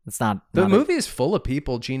 It's not... The movie is full of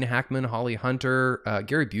people. Gene Hackman, Holly Hunter,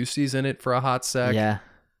 Gary Busey's in it for a hot sec. Yeah.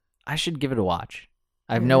 I should give it a watch.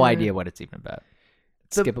 I have no idea what it's even about.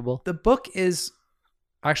 It's skippable? The book is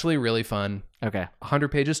actually really fun. Okay. 100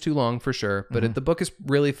 pages too long for sure, but the book is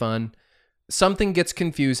really fun. Something gets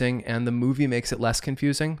confusing and the movie makes it less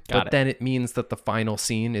confusing, then it means that the final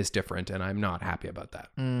scene is different, and I'm not happy about that.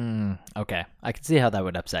 Okay. I can see how that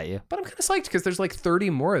would upset you. But I'm kind of psyched because there's like 30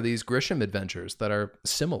 more of these Grisham adventures that are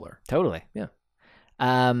similar. Totally. Yeah.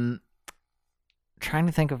 Trying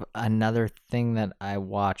to think of another thing that I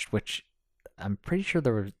watched, which I'm pretty sure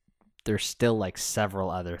there's still like several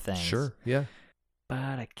other things. Sure. Yeah.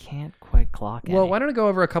 but I can't quite clock Well, any. why don't I go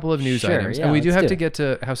over a couple of news Sure, items? yeah, And we do let's have do to it. get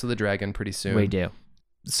to House of the Dragon pretty soon. We do.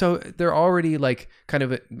 So they're already like kind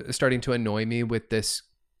of starting to annoy me with this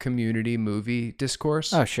community movie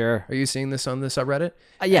discourse. Oh, sure. Are you seeing this on the subreddit?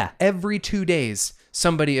 Yeah. Every 2 days,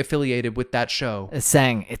 somebody affiliated with that show It's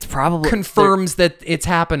saying it's probably confirms that it's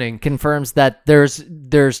happening. confirms that there's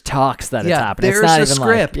talks that it's happening. There's It's not a even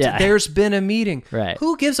script. Like, yeah. There's been a meeting. Right.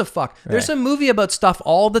 Who gives a fuck? There's Right. a movie about stuff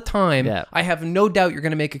all the time. Yeah. I have no doubt you're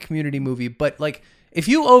going to make a community movie, but like if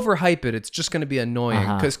you overhype it, it's just going to be annoying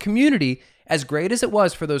because Community, as great as it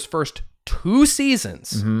was for those first 2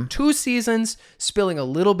 seasons, 2 seasons spilling a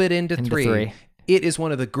little bit into three, it is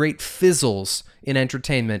one of the great fizzles in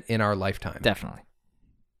entertainment in our lifetime. Definitely.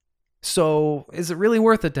 So is it really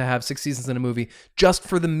worth it to have 6 seasons in a movie just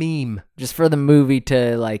for the meme? Just for the movie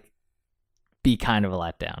to like be kind of a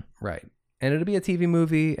letdown. Right. And it'll be a TV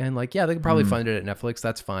movie and like, yeah, they could probably fund it at Netflix.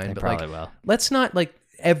 That's fine. They but probably like, will. let's not like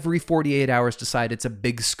every 48 hours decide it's a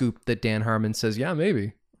big scoop that Dan Harmon says, yeah,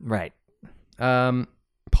 maybe. Right.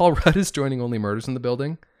 Paul Rudd is joining Only Murders in the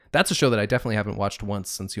Building. That's a show that I definitely haven't watched once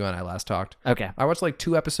since you and I last talked. Okay. I watched like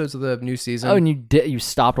 2 episodes of the new season. Oh, and you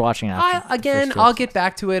stopped watching after I'll get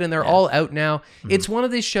back to it, and they're all out now. It's one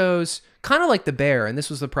of these shows, kind of like The Bear, and this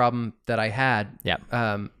was the problem that I had. Yeah.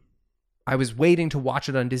 I was waiting to watch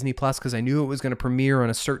it on Disney Plus because I knew it was going to premiere on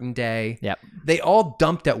a certain day. Yep. They all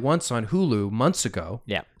dumped at once on Hulu months ago.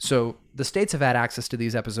 Yeah. So the States have had access to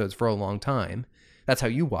these episodes for a long time. That's how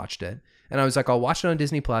you watched it. And I was like, I'll watch it on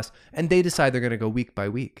Disney Plus, and they decide they're going to go week by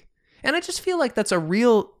week. And I just feel like that's a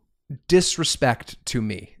real disrespect to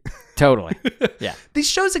me. Totally. Yeah. These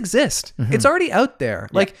shows exist. It's already out there.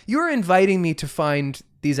 Like, you're inviting me to find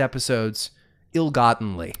these episodes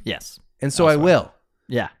ill-gottenly. Yes. And so I will.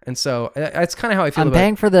 Yeah. And so that's kind of how I feel I'm about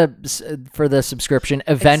paying for the subscription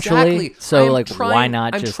eventually. Exactly. So I'm like, trying- why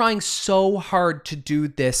not I'm just? trying so hard to do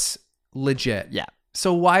this legit. Yeah.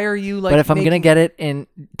 So why are you like? But if I'm gonna making- get it in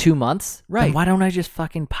 2 months, Right. then why don't I just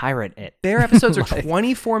fucking pirate it? Their episodes are Like-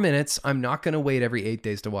 24 minutes. I'm not gonna wait every 8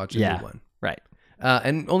 days to watch a Yeah. new one. Right.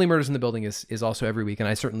 And Only Murders in the Building is also every week, and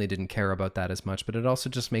I certainly didn't care about that as much. But it also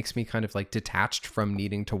just makes me kind of like detached from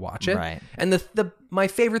needing to watch it. Right. And my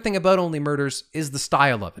favorite thing about Only Murders is the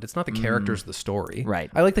style of it. It's not the characters, the story. Right.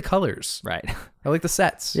 I like the colors. Right. I like the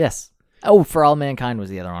sets. Yes. Oh, For All Mankind was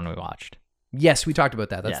the other one we watched. Yes, we talked about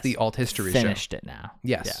that. That's Yes. the alt history show. Finished it now.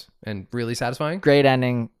 Yes, and really satisfying. Great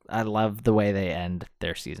ending. I love the way they end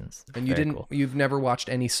their seasons. And you Very didn't. cool. You've never watched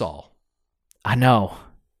any Saul. I know.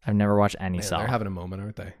 I've never watched any Man, Saul. they're having a moment,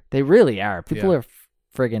 aren't they? They really are. People Yeah. are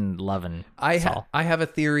friggin' loving Saul. I have a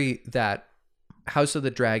theory that House of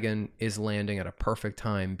the Dragon is landing at a perfect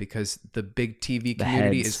time because the big TV The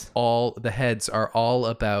community heads. the heads are all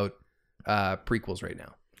about prequels right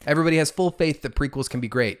now. Everybody has full faith that prequels can be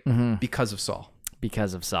great because of Saul.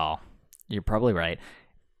 Because of Saul. You're probably right.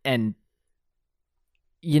 And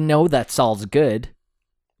you know that Saul's good.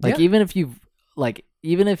 Like Yeah. even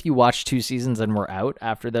if you watch 2 seasons and we're out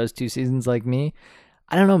after those 2 seasons like me,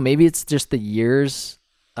 I don't know, maybe it's just the years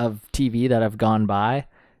of TV that have gone by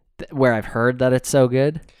where I've heard that it's so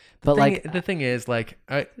good. But The thing is, like,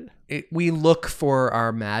 we look for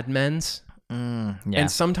our Mad Men's, yeah.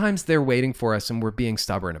 and sometimes they're waiting for us, and we're being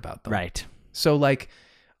stubborn about them. Right. So, like,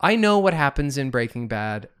 I know what happens in Breaking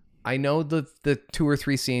Bad. I know the 2 or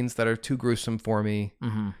 3 scenes that are too gruesome for me.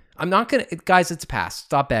 Mm-hmm. I'm not gonna, guys. It's past.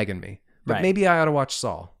 Stop begging me. But Right. maybe I ought to watch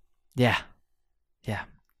Saul. Yeah. Yeah.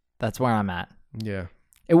 That's where I'm at. Yeah.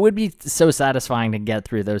 It would be so satisfying to get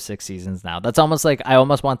through those 6 seasons now. That's almost like I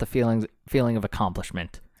almost want the feeling of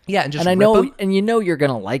accomplishment. Yeah, and just And I rip know, him. and you know you're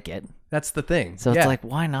gonna like it. That's the thing. So yeah. it's like,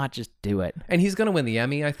 why not just do it? And he's gonna win the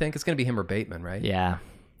Emmy. I think it's gonna be him or Bateman, right? Yeah,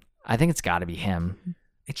 I think it's got to be him.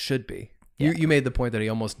 It should be. Yeah. You made the point that he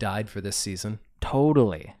almost died for this season.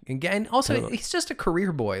 Totally. And also, he's just a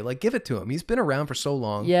career boy. Like, give it to him. He's been around for so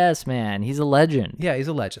long. Yes, man. He's a legend. Yeah, he's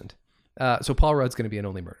a legend. So Paul Rudd's going to be in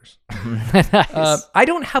Only Murders. Nice. I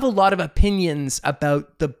don't have a lot of opinions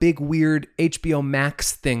about the big weird HBO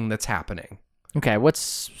Max thing that's happening. Okay,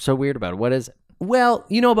 what's so weird about it? What is it? Well,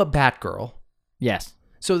 you know about Batgirl. Yes.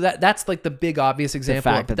 So that's like the big obvious example.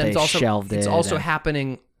 fact but that then they it's also, shelved it's it also and-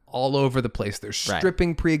 happening all over the place. They're Right.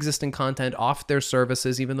 stripping pre-existing content off their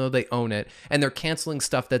services, even though they own it, and they're canceling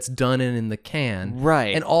stuff that's done and in the can.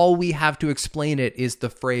 Right. And all we have to explain it is the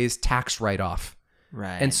phrase tax write-off.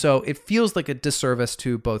 Right. And so it feels like a disservice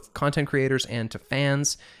to both content creators and to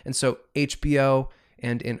fans. And so HBO,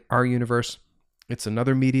 and in our universe, it's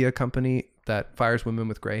another media company that fires women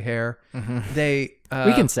with gray hair. They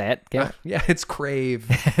we can say it. Can't yeah, it's Crave.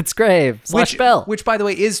 we? It's Grave / Bell. Which, by the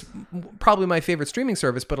way, is probably my favorite streaming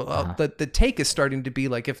service. But the take is starting to be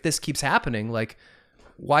like, if this keeps happening, like,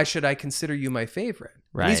 why should I consider you my favorite?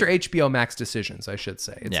 Right. These are HBO Max decisions, I should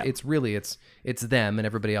say. Yeah. It's really it's them, and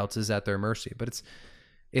everybody else is at their mercy. But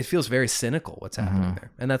it feels very cynical what's happening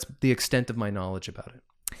there, and that's the extent of my knowledge about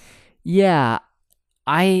it. Yeah,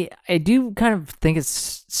 I do kind of think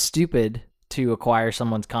it's stupid to acquire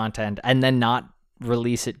someone's content and then not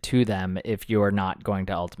release it to them if you're not going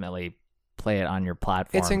to ultimately play it on your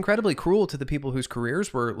platform. It's incredibly cruel to the people whose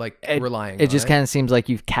careers were relying on it. It just kind of seems like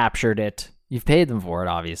you've captured it. You've paid them for it,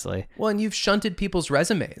 obviously. Well, and you've shunted people's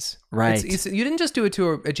resumes. Right. You didn't just do it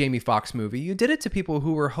to a Jamie Foxx movie. You did it to people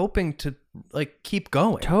who were hoping to keep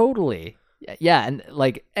going. Totally. Yeah,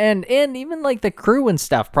 and even like the crew and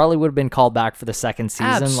stuff probably would have been called back for the second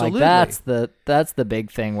season. Absolutely. Like that's the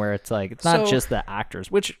big thing where it's like it's not just the actors,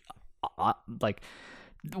 which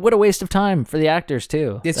what a waste of time for the actors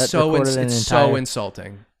too. It's so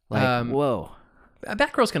insulting. Whoa.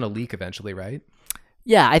 Batgirl's gonna leak eventually, right?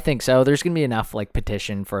 Yeah, I think so. There's gonna be enough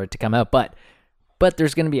petition for it to come out, but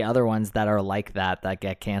there's gonna be other ones that are like that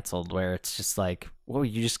get canceled where it's just like, whoa,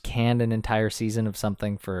 you just canned an entire season of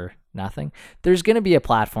something for nothing. There's gonna be a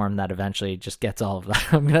platform that eventually just gets all of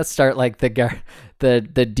that. I'm gonna start like the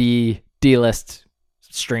D-list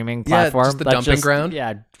streaming platform. Just the dumping ground.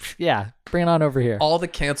 Yeah. Bring it on over here. All the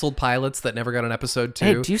canceled pilots that never got an episode 2.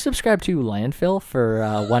 Hey, do you subscribe to Landfill for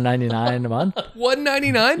 $1.99 a month?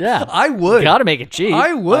 $1.99? Yeah, I would. You gotta make it cheap.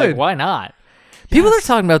 I would. Like, why not? People are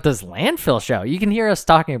talking about this Landfill show. You can hear us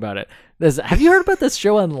talking about it. Have you heard about this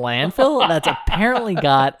show on Landfill that's apparently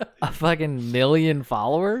got a fucking million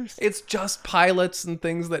followers? It's just pilots and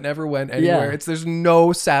things that never went anywhere. There's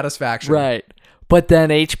no satisfaction. Right. But then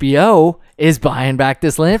HBO is buying back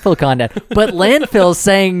this Landfill content. But Landfill's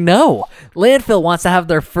saying no. Landfill wants to have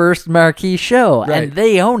their first marquee show, and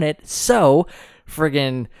they own it. So,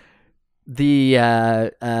 friggin'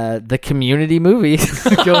 the Community movie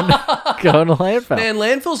going to Landfill. Man,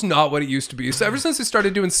 Landfill's not what it used to be. So ever since they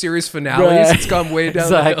started doing series finales, it's gone way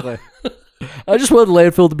down the hill. I just want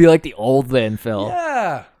Landfill to be like the old Landfill.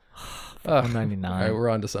 Yeah. $1.99. All right, we're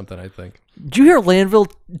on to something, I think. Did you hear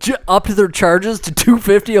Landfill up to their charges to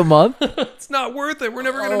 $250 a month? It's not worth it. We're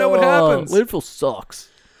never going to know what happens. Landfill sucks.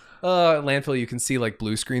 Landfill, you can see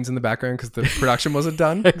blue screens in the background because the production wasn't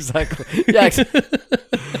done. Exactly. Yeah.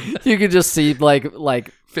 You could just see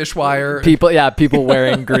like fish wire. People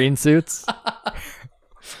wearing green suits.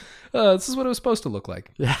 This is what it was supposed to look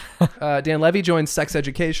like. Yeah. Dan Levy joined Sex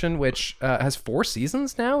Education, which has 4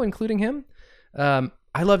 seasons now, including him.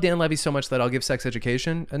 I love Dan Levy so much that I'll give Sex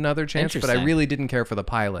Education another chance, but I really didn't care for the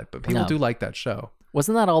pilot. But people do like that show.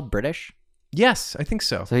 Wasn't that all British? Yes, I think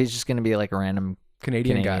so. So he's just going to be like a random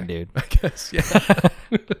Canadian guy, dude. I guess, yeah.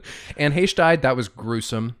 Anne Heche died. That was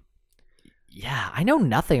gruesome. Yeah, I know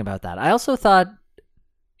nothing about that. I also thought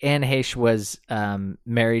Anne Heche was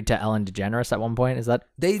married to Ellen DeGeneres at one point. Is that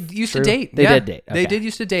they used true? to date? They did date. Okay. They did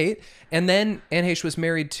used to date, and then Anne Heche was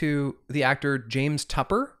married to the actor James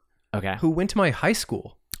Tupper. Okay. Who went to my high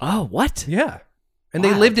school. Oh, what? Yeah. And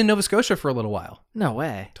they lived in Nova Scotia for a little while. No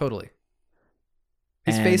way. Totally.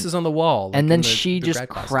 His face is on the wall. And then she just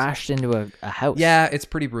crashed into a house. Yeah, it's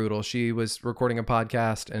pretty brutal. She was recording a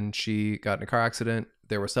podcast and she got in a car accident.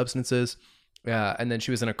 There were substances. And then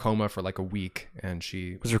she was in a coma for a week. And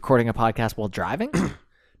she was recording a podcast while driving?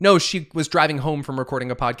 No, she was driving home from recording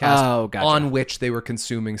a podcast gotcha. on which they were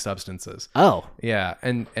consuming substances. Oh. Yeah.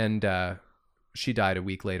 And she died a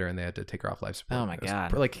week later and they had to take her off life support. Oh my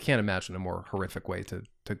God. You can't imagine a more horrific way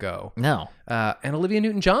to go. No. And Olivia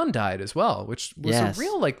Newton-John died as well, which was a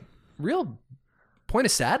real point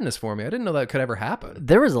of sadness for me. I didn't know that could ever happen.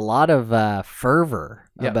 There was a lot of fervor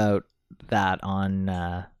about that on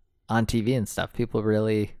TV and stuff. People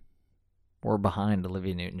really were behind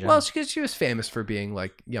Olivia Newton-John. Well, she was famous for being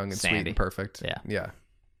young and Sandy. sweet and perfect. Yeah. Yeah.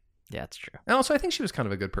 Yeah, it's true. And also I think she was kind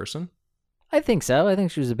of a good person. I think so. I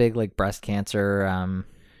think she was a big breast cancer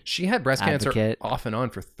she had breast advocate. cancer off and on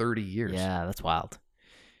for 30 years. Yeah, that's wild.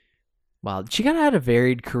 Wild. She kind of had a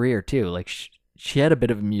varied career too. She had a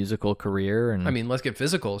bit of a musical career, and I mean, let's get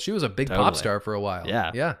physical. She was a big pop star for a while.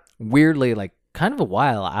 Yeah. Yeah. Weirdly, kind of a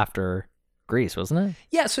while after Grease, wasn't it?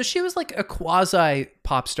 Yeah, so she was a quasi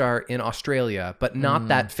pop star in Australia, but not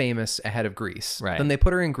that famous ahead of Grease. Right. Then they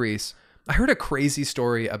put her in Grease. I heard a crazy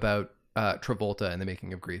story about Travolta and the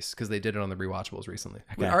making of Grease because they did it on the Rewatchables recently.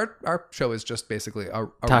 Okay. Our show is just basically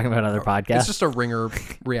talking about other podcasts. It's just a ringer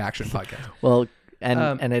reaction podcast. Well,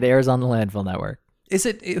 and it airs on the Landfill Network. Is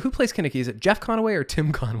it who plays Kinnicky? Is it Jeff Conaway or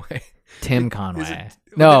Tim Conway? Tim Conway.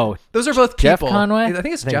 No, those are both Jeff people. Conway? I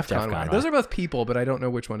think it's I think Jeff it's Jeff Conway. Conway. Those are both people, but I don't know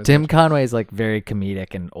which one is Tim which. Conway is like very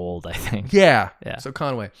comedic and old, I think. Yeah. Yeah. So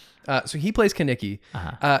Conway. So he plays Kaneki.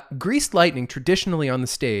 Uh-huh. Greased Lightning, traditionally on the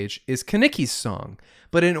stage, is Kaneki's song.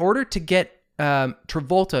 But in order to get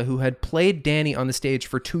Travolta, who had played Danny on the stage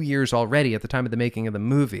for 2 years already at the time of the making of the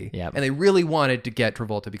movie, Yep. and they really wanted to get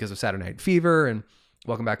Travolta because of Saturday Night Fever and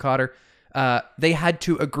Welcome Back, Kotter, they had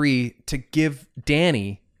to agree to give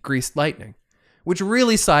Danny Greased Lightning, which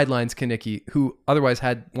really sidelines Kaneki, who otherwise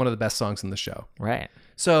had one of the best songs in the show. Right.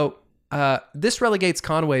 So this relegates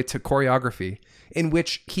Conway to choreography, in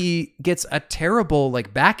which he gets a terrible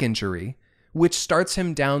back injury, which starts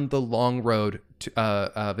him down the long road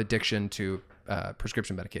of addiction to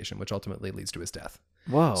prescription medication, which ultimately leads to his death.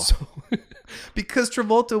 Whoa. So, because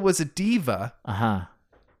Travolta was a diva,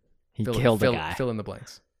 He killed a guy. Fill in the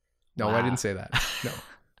blanks. No, Wow. I didn't say that.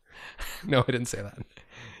 No, I didn't say that.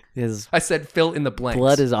 His I said fill in the blanks.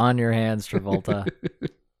 blood is on your hands, Travolta.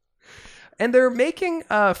 And they're making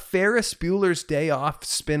a Ferris Bueller's Day Off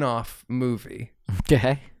spin-off movie,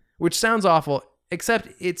 Okay. which sounds awful, except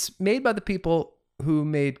it's made by the people who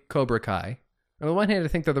made Cobra Kai. On the one hand, I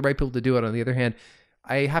think they're the right people to do it. On the other hand,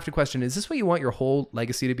 I have to question, is this what you want your whole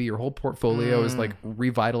legacy to be? Your whole portfolio is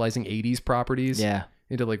revitalizing 80s properties Yeah.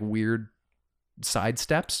 into weird side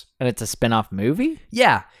steps? And it's a spin-off movie?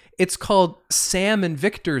 Yeah. It's called Sam and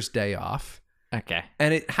Victor's Day Off. Okay.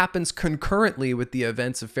 And it happens concurrently with the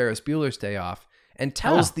events of Ferris Bueller's Day Off and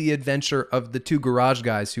tells the adventure of the two garage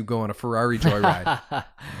guys who go on a Ferrari joyride.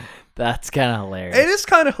 That's kind of hilarious. It is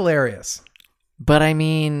kind of hilarious. But I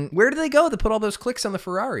mean, Where do they go to put all those clicks on the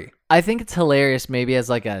Ferrari? I think it's hilarious maybe as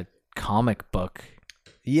a comic book.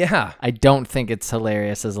 Yeah. I don't think it's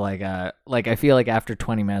hilarious as I feel like after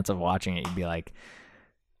 20 minutes of watching it, you'd be like,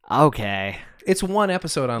 okay. It's one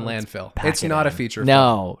episode on Landfill. pack It's it not a in. feature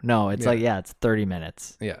film. No. It's Yeah. it's 30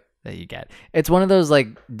 minutes Yeah. that you get. It's one of those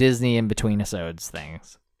Disney in between episodes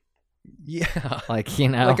things. Yeah. Like the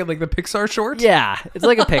Pixar short? yeah, it's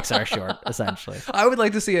like a Pixar short, essentially. I would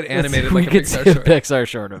like to see it animated we like a could Pixar see short. a Pixar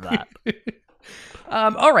short of that.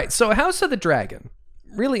 All right. So House of the Dragon.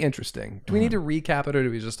 Really interesting. Do we need to recap it or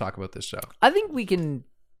do we just talk about this show? I think we can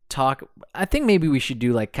talk. I think maybe we should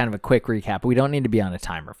do kind of a quick recap. We don't need to be on a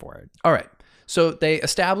timer for it. All right. So they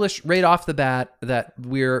established right off the bat that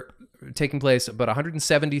we're taking place about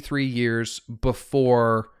 173 years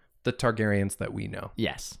before the Targaryens that we know.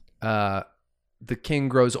 Yes. The king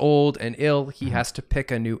grows old and ill. He has to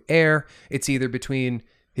pick a new heir. It's either between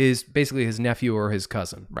his nephew or his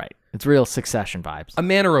cousin. Right. It's real Succession vibes. A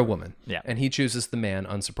man or a woman. Yeah. And he chooses the man,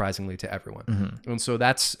 unsurprisingly to everyone. And so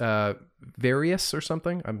that's Various or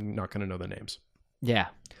something. I'm not going to know the names. Yeah.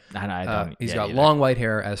 I don't. He's yeah, got either. long white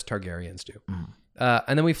hair as Targaryens do.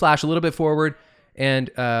 And then we flash a little bit forward and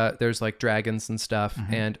there's dragons and stuff.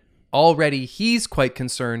 And already he's quite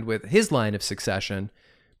concerned with his line of succession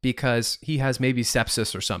because he has maybe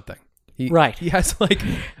sepsis or something. He has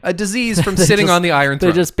a disease from sitting on the Iron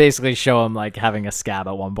Throne. They just basically show him having a scab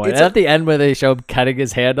at one point. It's And at the end where they show him cutting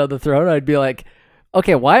his hand on the throne, I'd be like,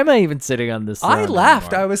 okay, why am I even sitting on this throne I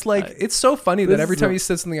laughed. anymore? I was like, it's so funny that this every is time a- he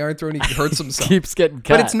sits on the Iron Throne, he hurts himself. Keeps getting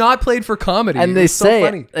cut. But it's not played for comedy. And they It's so say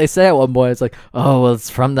funny. they say at one point, it's like, oh, well, it's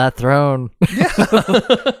from that throne.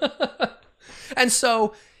 And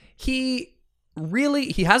so he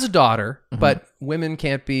has a daughter, but women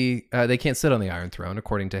can't they can't sit on the Iron Throne,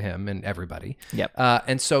 according to him and everybody. Yep.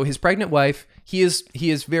 And so his pregnant wife, he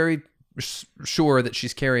is very sure that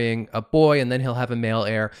she's carrying a boy and then he'll have a male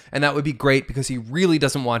heir. And that would be great because he really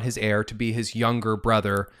doesn't want his heir to be his younger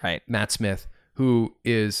brother, Right. Matt Smith, who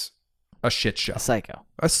is a shit show. Psycho.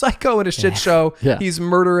 A psycho and a shit show. Yeah. He's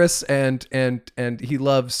murderous and he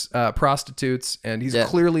loves prostitutes and he's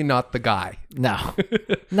clearly not the guy. No.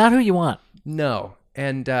 Not who you want. No.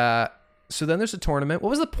 And so then there's a tournament. What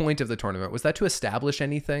was the point of the tournament? Was that to establish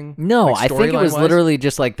anything? No, I think it was storyline-wise? literally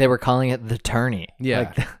just they were calling it the tourney.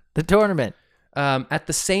 Yeah. The tournament. At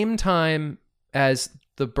the same time as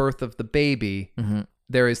the birth of the baby,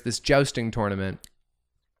 there is this jousting tournament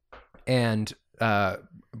and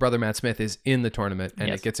Brother Matt Smith is in the tournament and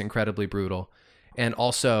it gets incredibly brutal. And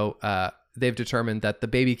also they've determined that the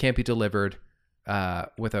baby can't be delivered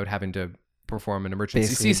without having to perform an emergency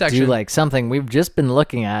Basically C-section. do something we've just been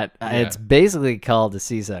looking at. It's basically called a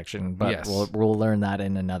C-section, but Yes. we'll learn that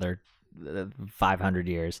in another 500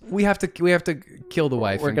 years. We have to kill the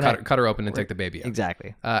wife and cut her open and take the baby out.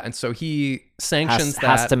 Exactly. And so he sanctions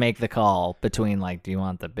Has to make the call between do you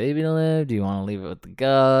want the baby to live? Do you want to leave it with the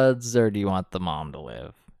gods? Or do you want the mom to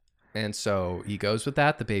live? And so he goes with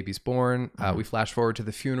that. The baby's born. We flash forward to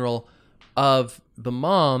the funeral of the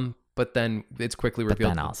mom but then it's quickly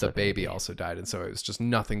revealed then that also the baby also died, and so it was just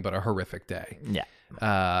nothing but a horrific day.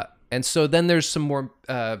 Yeah. And so then there's some more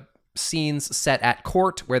scenes set at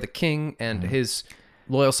court where the king and his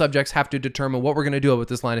loyal subjects have to determine what we're going to do with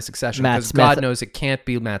this line of succession, Matt because Smith- God knows it can't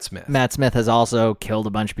be Matt Smith. Matt Smith has also killed a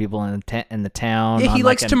bunch of people in the town. Yeah, he on,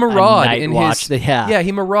 likes like, to a maraud night in watch. his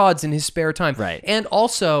he marauds in his spare time. Right. And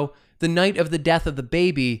also the night of the death of the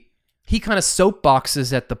baby, he kind of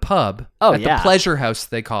soapboxes at the pub. Oh, at yeah. the pleasure house,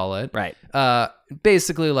 they call it. Right.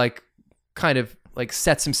 Basically like kind of like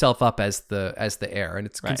sets himself up as the heir, and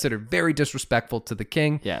it's considered very disrespectful to the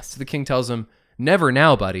king. Yes. So the king tells him, "Never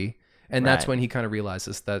now, buddy." And that's Right. when he kind of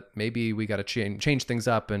realizes that maybe we got to change things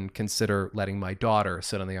up and consider letting my daughter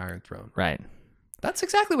sit on the Iron Throne. Right. That's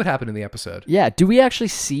exactly what happened in the episode. Yeah. Do we actually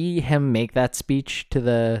see him make that speech to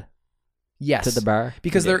the Yes. bar?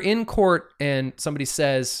 Because We do. they're in court and somebody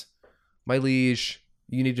says, "My liege,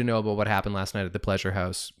 you need to know about what happened last night at the pleasure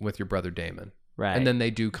house with your brother Damon." Right. And then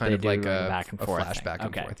they do kind They of do like a a back and a forth flashback thing.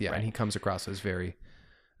 and Okay, forth. Yeah. right. And he comes across as very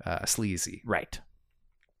sleazy. Right.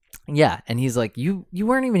 Yeah, and he's like, you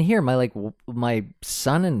weren't even here. My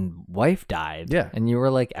son and wife died. Yeah. And you were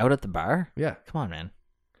like out at the bar? Yeah. Come on,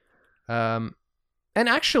 man. And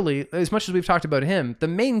actually, as much as we've talked about him, the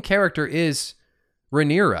main character is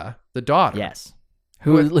Rhaenyra, the daughter. Yes.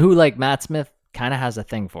 Who like Matt Smith kind of has a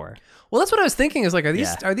thing for. Well, that's what I was thinking. Is like, are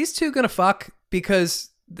Yeah. these two gonna fuck? Because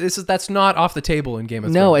that's not off the table in Game of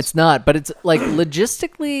Thrones. No, it's not, but it's like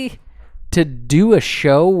logistically to do a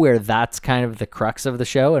show where that's kind of the crux of the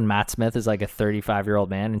show, and Matt Smith is like a 35-year-old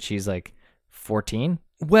man and she's like 14,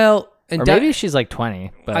 well, and or maybe she's like 20.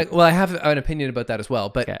 But I have an opinion about that as well,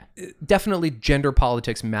 but Okay. definitely gender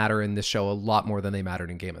politics matter in this show a lot more than they mattered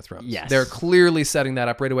in Game of Thrones. Yes. They're clearly setting that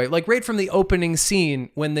up right away. Like right from the opening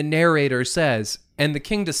scene when the narrator says, and the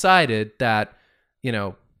king decided that,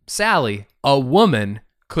 Sally, a woman,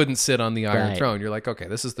 couldn't sit on the Iron Right. Throne. You're like, okay,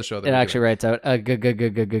 this is the show that it we're actually doing. writes out a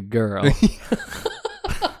girl.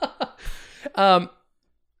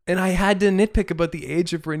 And I had to nitpick about the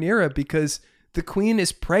age of Rhaenyra because the queen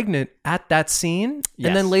is pregnant at that scene. Yes.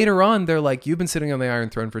 And then later on, they're like, you've been sitting on the Iron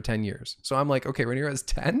Throne for 10 years. So I'm like, okay, Rhaenyra is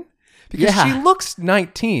 10? Because Yeah. she looks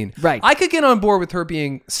 19. Right. I could get on board with her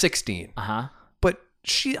being 16. Uh-huh. But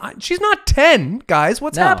she's not 10, guys.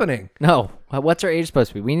 What's happening? No. What's her age supposed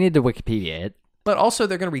to be? We need to Wikipedia it. But also,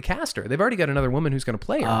 they're going to recast her. They've already got another woman who's going to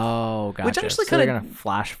play her. Oh, gotcha. Which actually so they're kinda- going to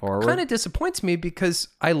flash forward. Kind of disappoints me because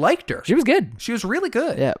I liked her. She was good. She was really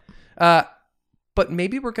good. Yeah. But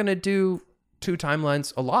maybe we're going to do 2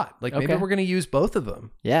 timelines a lot. Like maybe Okay. we're going to use both of them.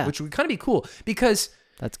 Yeah. Which would kind of be cool because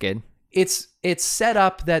That's good. it's set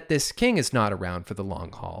up that this king is not around for the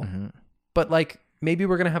long haul. Mm-hmm. But like maybe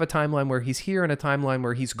we're going to have a timeline where he's here and a timeline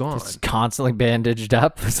where he's gone. It's constantly bandaged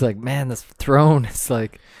up. It's like, man, this throne is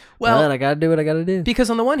like, Well, I got to do what I got to do.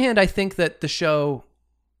 Because on the one hand, I think that the show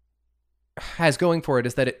has going for it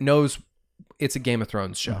is that it knows it's a Game of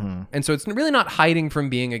Thrones show. Mm-hmm. And so it's really not hiding from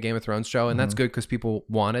being a Game of Thrones show. And that's good because people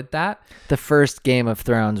wanted that. The first Game of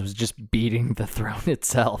Thrones was just beating the throne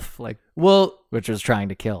itself, like, Well, which was trying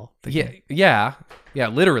to kill. the king. yeah,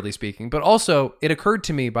 literally speaking. But also, it occurred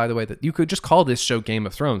to me, by the way, that you could just call this show Game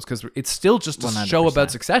of Thrones because it's still just a show 100%.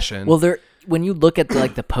 about succession. Well, when you look at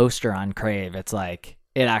the poster on Crave, it's like,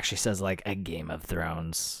 it actually says like a Game of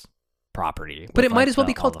Thrones property. but with, it might like, as well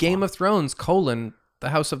be all called the Game fonts. of Thrones, the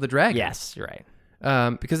House of the Dragon. Yes, you're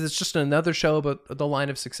right. Because it's just another show about the line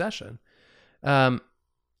of succession.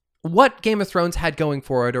 What Game of Thrones had going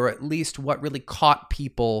for it, or at least what really caught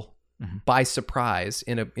people by surprise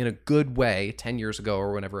in a good way 10 years ago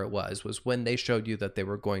or whenever it was when they showed you that they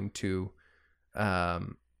were going to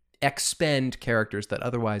expend characters that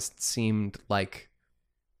otherwise seemed like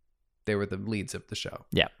they were the leads of the show.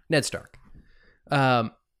 Yeah. Ned Stark.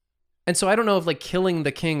 And so I don't know if like killing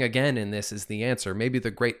the king again in this is the answer. Maybe the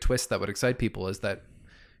great twist that would excite people is that,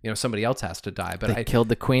 somebody else has to die. But They killed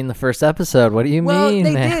the queen the first episode. What do you mean?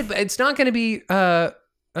 they man? did, but it's not going to be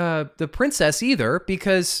the princess either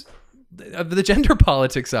because of the gender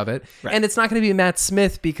politics of it. Right. And it's not going to be Matt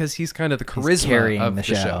Smith because he's kind of the charisma carrying of the the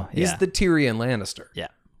show. show. He's Yeah. the Tyrion Lannister. Yeah.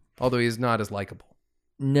 Although he's not as likable.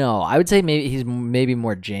 No, I would say maybe he's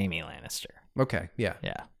more Jaime Lannister. Okay, yeah.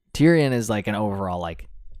 Yeah. Tyrion is like an overall like.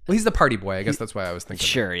 Well, he's the party boy. I guess that's why I was thinking.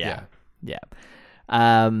 Sure. Yeah. Yeah.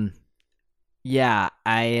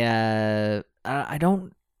 I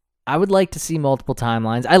don't. I would like to see multiple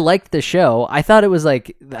timelines. I liked the show. I thought it was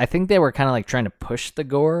like, I think they were kind of like trying to push the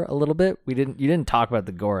gore a little bit. You didn't talk about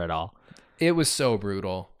the gore at all. It was so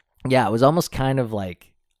brutal. Yeah, it was almost kind of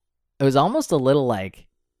like, it was almost a little like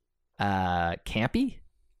campy.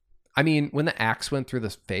 I mean, when the axe went through the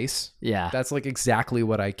face, Yeah. that's like exactly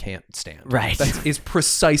what I can't stand. Right. That is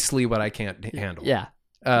precisely what I can't handle. Yeah.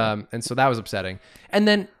 And so that was upsetting. And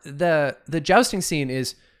then the jousting scene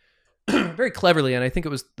is very cleverly, and I think it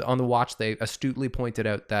was on the watch they astutely pointed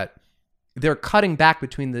out that they're cutting back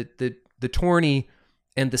between the tourney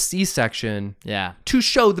and the C-section Yeah. to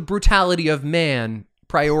show the brutality of man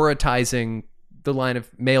prioritizing the line of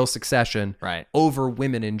male succession Right. over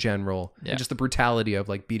women in general, Yeah. and just the brutality of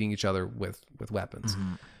like beating each other with weapons.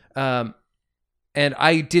 And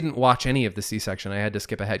I didn't watch any of the C-section. I had to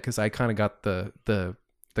skip ahead because I kind of got the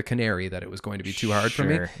canary that it was going to be too hard for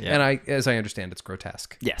me. Sure, yeah. And as I understand, it's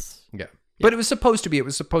grotesque. Yes. Yeah. But it was supposed to be. It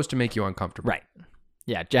was supposed to make you uncomfortable. Right.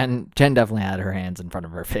 Yeah. Jen definitely had her hands in front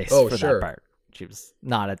of her face Oh, for sure. that part. She was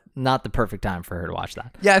not the perfect time for her to watch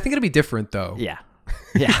that. Yeah, I think it'll be different though. Yeah.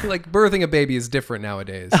 Yeah. Like birthing a baby is different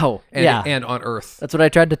nowadays. Oh, and, yeah. And on Earth. That's what I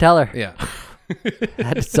tried to tell her. Yeah. I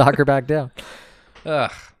had to talk her back down.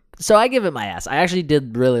 Ugh. So I give it my ass. I actually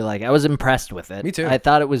did really like it. I was impressed with it. Me too. I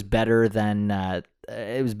thought it was better than I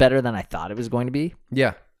thought it was going to be.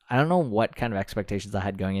 Yeah. I don't know what kind of expectations I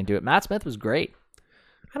had going into it. Matt Smith was great.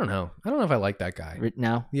 I don't know. I don't know if I like that guy.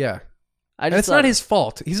 No. Yeah. I And just it's not his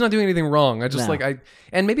fault. He's not doing anything wrong. I just No.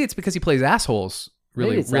 and maybe it's because he plays assholes Maybe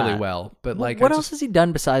really it's that. well. But like, what else has he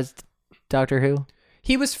done besides Doctor Who?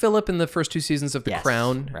 He was Philip in the first 2 seasons of The Yes,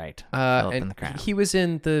 Crown. right. Philip And in The Crown. he was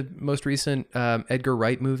in the most recent Edgar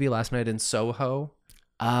Wright movie, Last Night in Soho.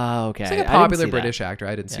 Oh, okay. He's like a I didn't popular see British actor.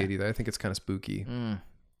 I didn't see Yeah. it either. I think it's kind of spooky.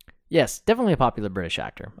 Yes, definitely a popular British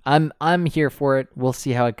actor. I'm here for it. We'll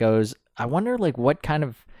see how it goes. I wonder, like, what kind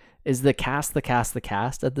of is the cast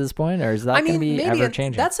at this point, or is that going to be ever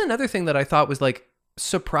changing? That's another thing that I thought was like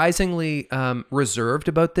surprisingly reserved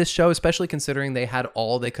about this show, especially considering they had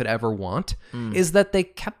all they could ever want, is that they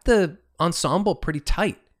kept the ensemble pretty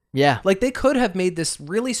tight. Yeah, Like they could have made this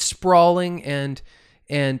really sprawling and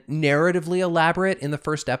narratively elaborate in the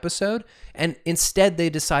first episode, and instead they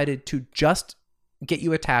decided to just get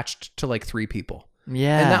you attached to like 3 people.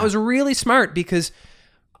 yeah, And that was really smart because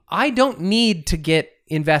I don't need to get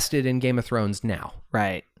invested in Game of Thrones now.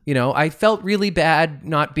 right. You know, I felt really bad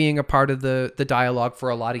not being a part of the dialogue for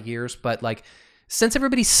a lot of years, but like since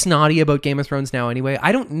everybody's snotty about Game of Thrones now anyway,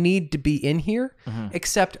 I don't need to be in here,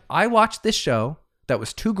 except I watched this show that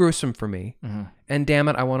was too gruesome for me, and damn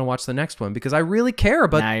it, I want to watch the next one because I really care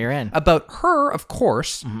about Now you're in. about her, of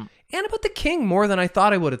course, and about the king more than I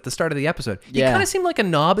thought I would at the start of the episode. He Yeah. kind of seemed like a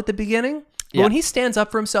knob at the beginning. But Yeah. when he stands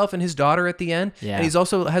up for himself and his daughter at the end, Yeah. and he's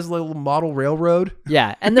also has a little model railroad.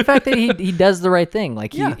 Yeah, and the fact that he does the right thing,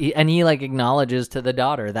 like Yeah. he like acknowledges to the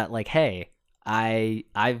daughter that like, hey,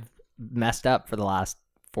 I've messed up for the last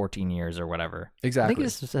 14 years or whatever. Exactly. I think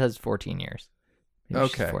this says 14 years. Maybe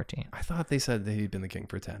she's Okay. 14. I thought they said that he'd been the king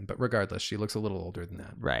for 10, but regardless, she looks a little older than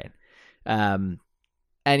that. Right.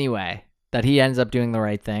 Anyway, that he ends up doing the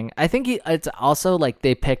right thing. I think it's also like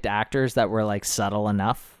they picked actors that were like subtle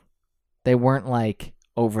enough. They weren't like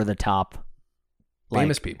over the top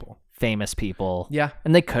Famous like, people. famous people. Yeah.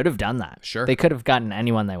 And they could have done that. Sure. They could have gotten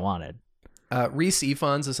anyone they wanted. Rhys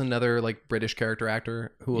Ifans is another like British character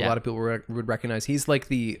actor who a Yeah. lot of people would recognize. He's like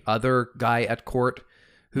the other guy at court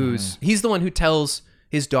he's the one who tells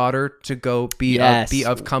his daughter to go be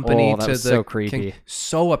of company Oh, that to was the so creepy. king.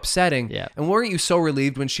 So upsetting. Yeah. And weren't you so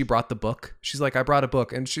relieved when she brought the book? She's like, I brought a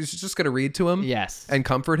book, and she's just gonna read to him. Yes. And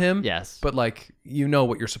comfort him. Yes. But like, you know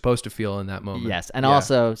what you're supposed to feel in that moment. Yes, and Yeah.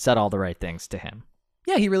 also said all the right things to him.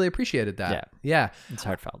 Yeah, he really appreciated that. Yeah. It's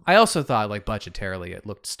heartfelt. I also thought like budgetarily it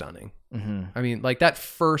looked stunning. I mean, like that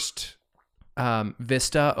first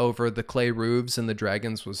vista over the clay roofs and the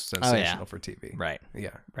dragons was sensational for TV. Right.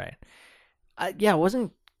 Yeah. Right. Yeah, I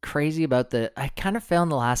wasn't crazy about I kind of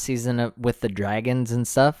found the last season with the dragons and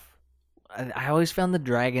stuff. I always found the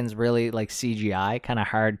dragons really like CGI, kind of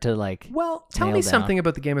hard to like. Well, tell nail me down. something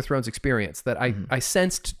about the Game of Thrones experience that I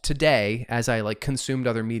sensed today as I like consumed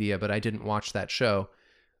other media, but I didn't watch that show.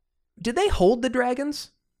 Did they hold the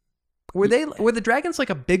dragons? Were the dragons like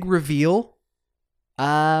a big reveal?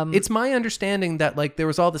 It's my understanding that like there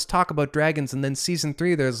was all this talk about dragons, and then season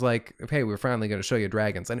 3 there's like, hey, we're finally going to show you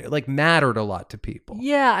dragons, and it like mattered a lot to people.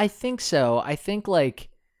 Yeah, I think so. I think like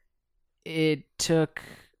it took.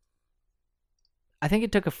 I think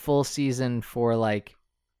it took a full season for like,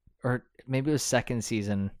 or maybe it was second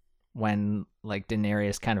season when like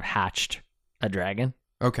Daenerys kind of hatched a dragon.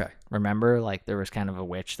 Okay, Remember, like there was kind of a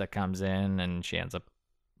witch that comes in and she ends up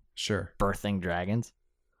sure. birthing dragons.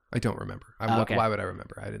 I don't remember. Okay. Why would I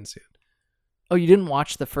remember? I didn't see it. Oh, you didn't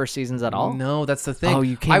watch the first seasons at all? No, that's the thing. Oh,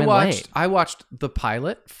 you came in late. I watched the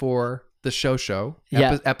pilot for the Showse,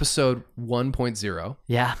 Yeah. episode 1.0,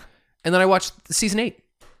 Yeah. and then I watched season 8.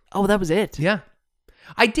 Oh, that was it. Yeah.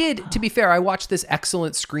 I did, to be fair, I watched this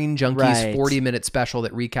excellent Screen Junkies Right. 40-minute special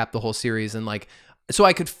that recapped the whole series, and like, so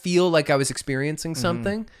I could feel like I was experiencing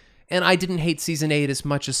something. And I didn't hate season 8 as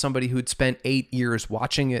much as somebody who'd spent 8 years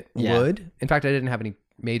watching it would. In fact, I didn't have any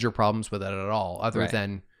major problems with it at all, other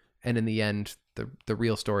than, and in the end, the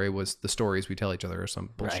real story was the stories we tell each other or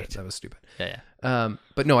some bullshit. Right. That was stupid. Yeah.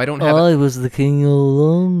 But no, I don't have. I was the king all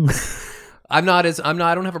along. I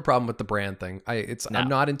don't have a problem with the brand thing. I'm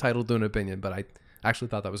not entitled to an opinion, but I actually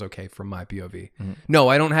thought that was okay from my POV. No,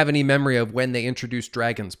 I don't have any memory of when they introduced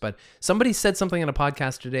dragons, but somebody said something on a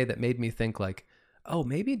podcast today that made me think like, oh,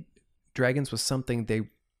 maybe dragons was something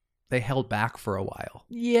they held back for a while.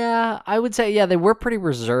 Yeah, I would say, they were pretty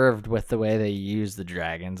reserved with the way they used the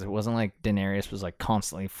dragons. It wasn't like Daenerys was like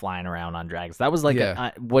constantly flying around on dragons. That was like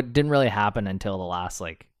what didn't really happen until the last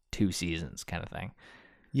like 2 seasons kind of thing.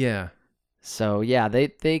 Yeah. So yeah,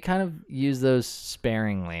 they kind of use those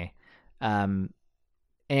sparingly. And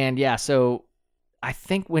yeah, so I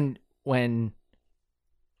think when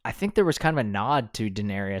I think there was kind of a nod to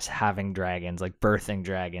Daenerys having dragons, like birthing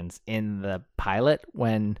dragons in the pilot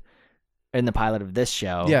in the pilot of this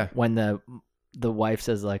show, when the wife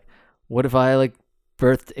says like, what if I like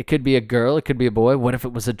birthed, it could be a girl, it could be a boy, what if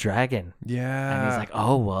it was a dragon? Yeah. And he's like,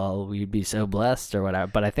 oh, well, we'd be so blessed or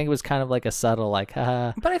whatever. But I think it was kind of like a subtle like,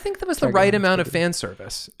 haha. But I think that was the right amount of fan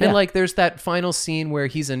service. And like there's that final scene where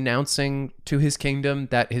he's announcing to his kingdom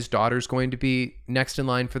that his daughter's going to be next in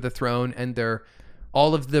line for the throne, and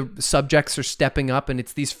all of the subjects are stepping up, and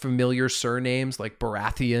it's these familiar surnames like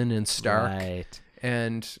Baratheon and Stark. Right.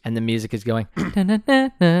 And the music is going. Yeah.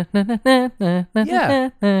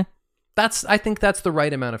 I think that's the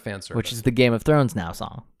right amount of fan service. Which is the Game of Thrones now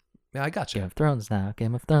song. Yeah, I got you. Game of Thrones now,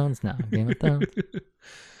 Game of Thrones now, Game of Thrones.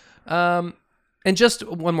 And just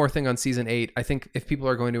one more thing on season 8. I think if people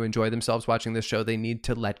are going to enjoy themselves watching this show, they need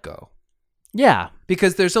to let go. Yeah.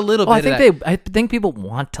 Because there's a little bit of that. I think people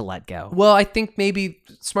want to let go. Well, I think maybe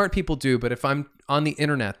smart people do, but if I'm on the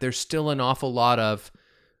internet, there's still an awful lot of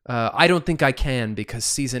I don't think I can because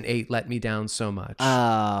season 8 let me down so much.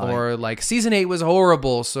 Or like season 8 was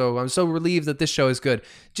horrible, so I'm so relieved that this show is good.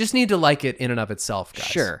 Just need to like it in and of itself, guys.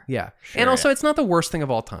 Sure. Yeah. Sure, and also, it's not the worst thing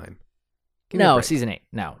of all time. Give me a No, break. season 8.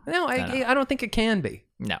 No. No, I don't think it can be.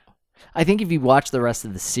 No. I think if you watch the rest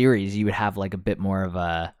of the series, you would have like a bit more of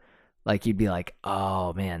a, like you'd be like,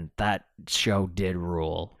 oh man, that show did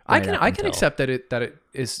rule. I can accept that it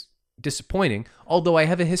is disappointing, although I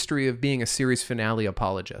have a history of being a series finale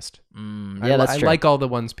apologist. That's true. I like all the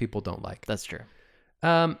ones people don't like. That's true.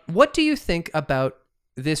 What do you think about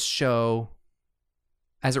this show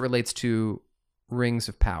as it relates to Rings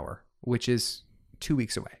of Power, which is 2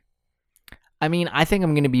 weeks away? I mean, I think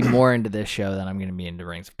I'm going to be more into this show than I'm going to be into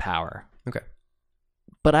Rings of Power. Okay.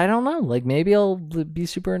 But I don't know. Like, maybe I'll be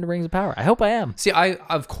super into Rings of Power. I hope I am. See, I,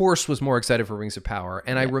 of course, was more excited for Rings of Power,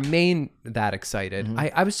 and I remain that excited.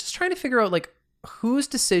 I was just trying to figure out, like, whose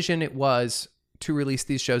decision it was to release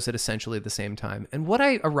these shows at essentially the same time. And what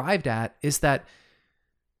I arrived at is that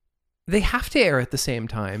they have to air at the same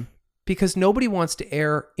time because nobody wants to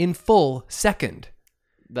air in full second.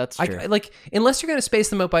 That's true. Like, unless you're going to space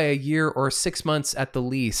them out by a year or 6 months at the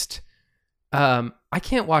least, I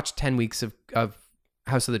can't watch 10 weeks of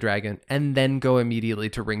House of the Dragon and then go immediately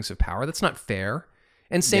to Rings of Power. That's not fair.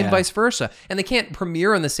 And same vice versa. And they can't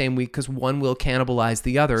premiere in the same week because one will cannibalize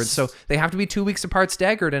the other. And so they have to be 2 weeks apart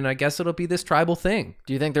staggered, and I guess it'll be this tribal thing.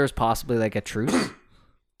 Do you think there was possibly like a truce?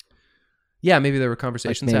 Yeah, maybe there were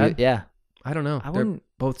conversations had. Yeah. I don't know. I They're wouldn't-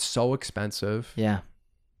 both so expensive. Yeah.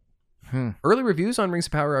 Early reviews on Rings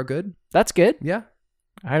of Power are good. That's good. Yeah.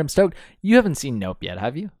 All right, I'm stoked. You haven't seen Nope yet,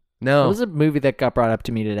 have you? No. It was a movie that got brought up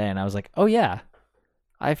to me today, and I was like, oh yeah.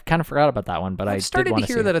 I've kind of forgot about that one, but I I've started did want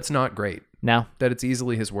to hear that it's not great. No? That it's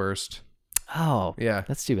easily his worst. Oh. Yeah.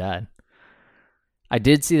 That's too bad. I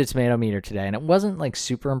did see the tomato meter today, and it wasn't like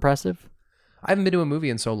super impressive. I haven't been to a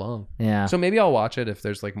movie in so long. Yeah. So maybe I'll watch it if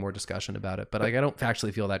there's like more discussion about it. But like, I don't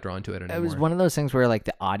actually feel that drawn to it anymore. It was one of those things where like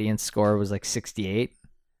the audience score was like 68,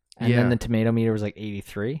 and then the tomato meter was like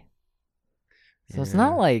 83. So it's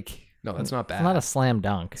not like... No, that's not bad. It's not a slam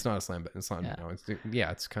dunk. It's not a slam, but it's not. Yeah. No,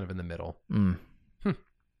 it's kind of in the middle. Mm.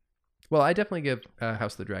 Well, I definitely give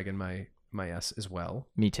House of the Dragon my S as well.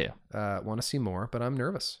 Me too. Want to see more, but I'm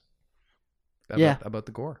nervous. About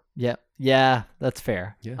the gore. Yeah, that's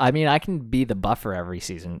fair. Yeah. I mean, I can be the buffer every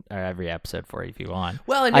season or every episode for you if you want.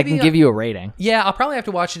 Well, and I can give you a rating. Yeah, I'll probably have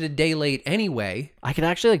to watch it a day late anyway. I could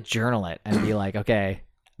actually like journal it and be like, okay,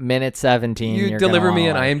 minute 17. You you're deliver gonna me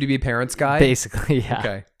an wanna, like, IMDb Parents Guide? Basically, yeah.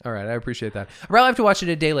 Okay. All right. I appreciate that. I'll probably have to watch it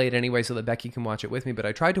a day late anyway so that Becky can watch it with me, but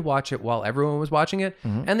I tried to watch it while everyone was watching it,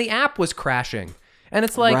 and the app was crashing. And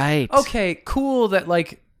it's like, Right. okay, cool that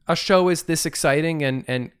like a show is this exciting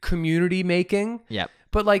and community making. Yep.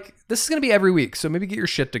 But like, this is going to be every week. So maybe get your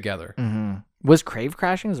shit together. Was Crave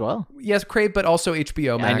crashing as well? Yes, Crave, but also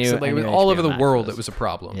HBO Max. I Like, knew all HBO over the Max world, was- it was a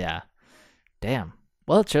problem. Yeah. Damn.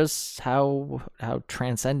 Well, it shows how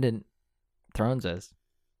transcendent Thrones is.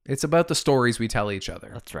 It's about the stories we tell each other.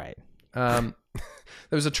 That's right.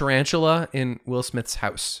 There was a tarantula in Will Smith's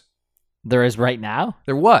house. There is right now?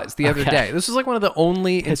 There was the other Okay. day. This was like one of the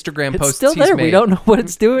only Instagram It's posts still he's there. made. We don't know what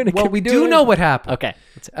it's doing. It Well, could we be do doing- know what happened. Okay.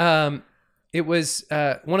 It was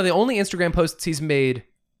one of the only Instagram posts he's made,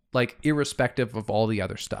 like irrespective of all the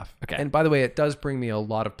other stuff. Okay. And by the way, it does bring me a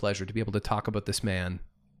lot of pleasure to be able to talk about this man,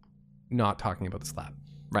 not talking about the slap.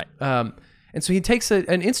 Right. And so he takes an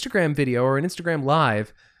Instagram video or an Instagram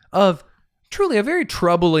live of truly a very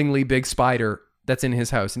troublingly big spider that's in his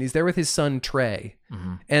house. And he's there with his son, Trey.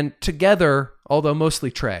 And together, although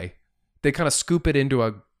mostly Trey, they kind of scoop it into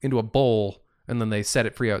a bowl and then they set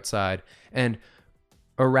it free outside. And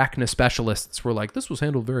arachno specialists were like, this was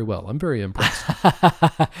handled very well. I'm very impressed.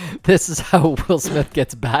 This is how Will Smith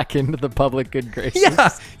gets back into the public good graces. Yeah,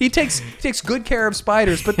 he takes good care of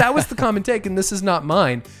spiders, but that was the common take, and this is not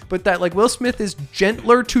mine. But that like Will Smith is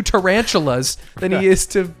gentler to tarantulas than he is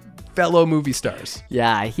to fellow movie stars.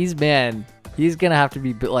 Yeah, he's gonna have to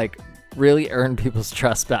be like really earn people's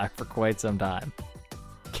trust back for quite some time.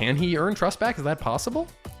 Can he earn trust back? Is that possible?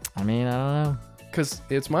 I mean, I don't know. Because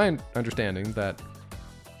it's my understanding that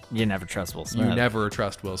You never trust Will Smith. you never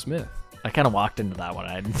trust Will Smith. I kind of walked into that one.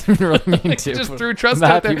 I didn't really mean to. Just but threw trust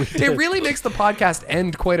I'm out happy there. we did. It really makes the podcast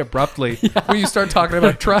end quite abruptly when you start talking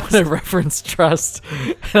about trust. I reference trust.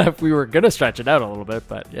 We were gonna stretch it out a little bit,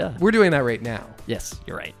 but yeah. We're doing that right now. Yes,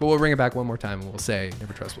 you're right. But we'll bring it back one more time and we'll say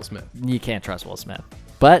never trust Will Smith. You can't trust Will Smith,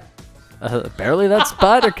 but barely that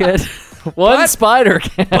spider kid. One spider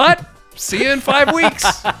can. But see you in 5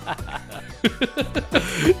 weeks.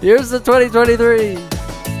 Here's the 2023.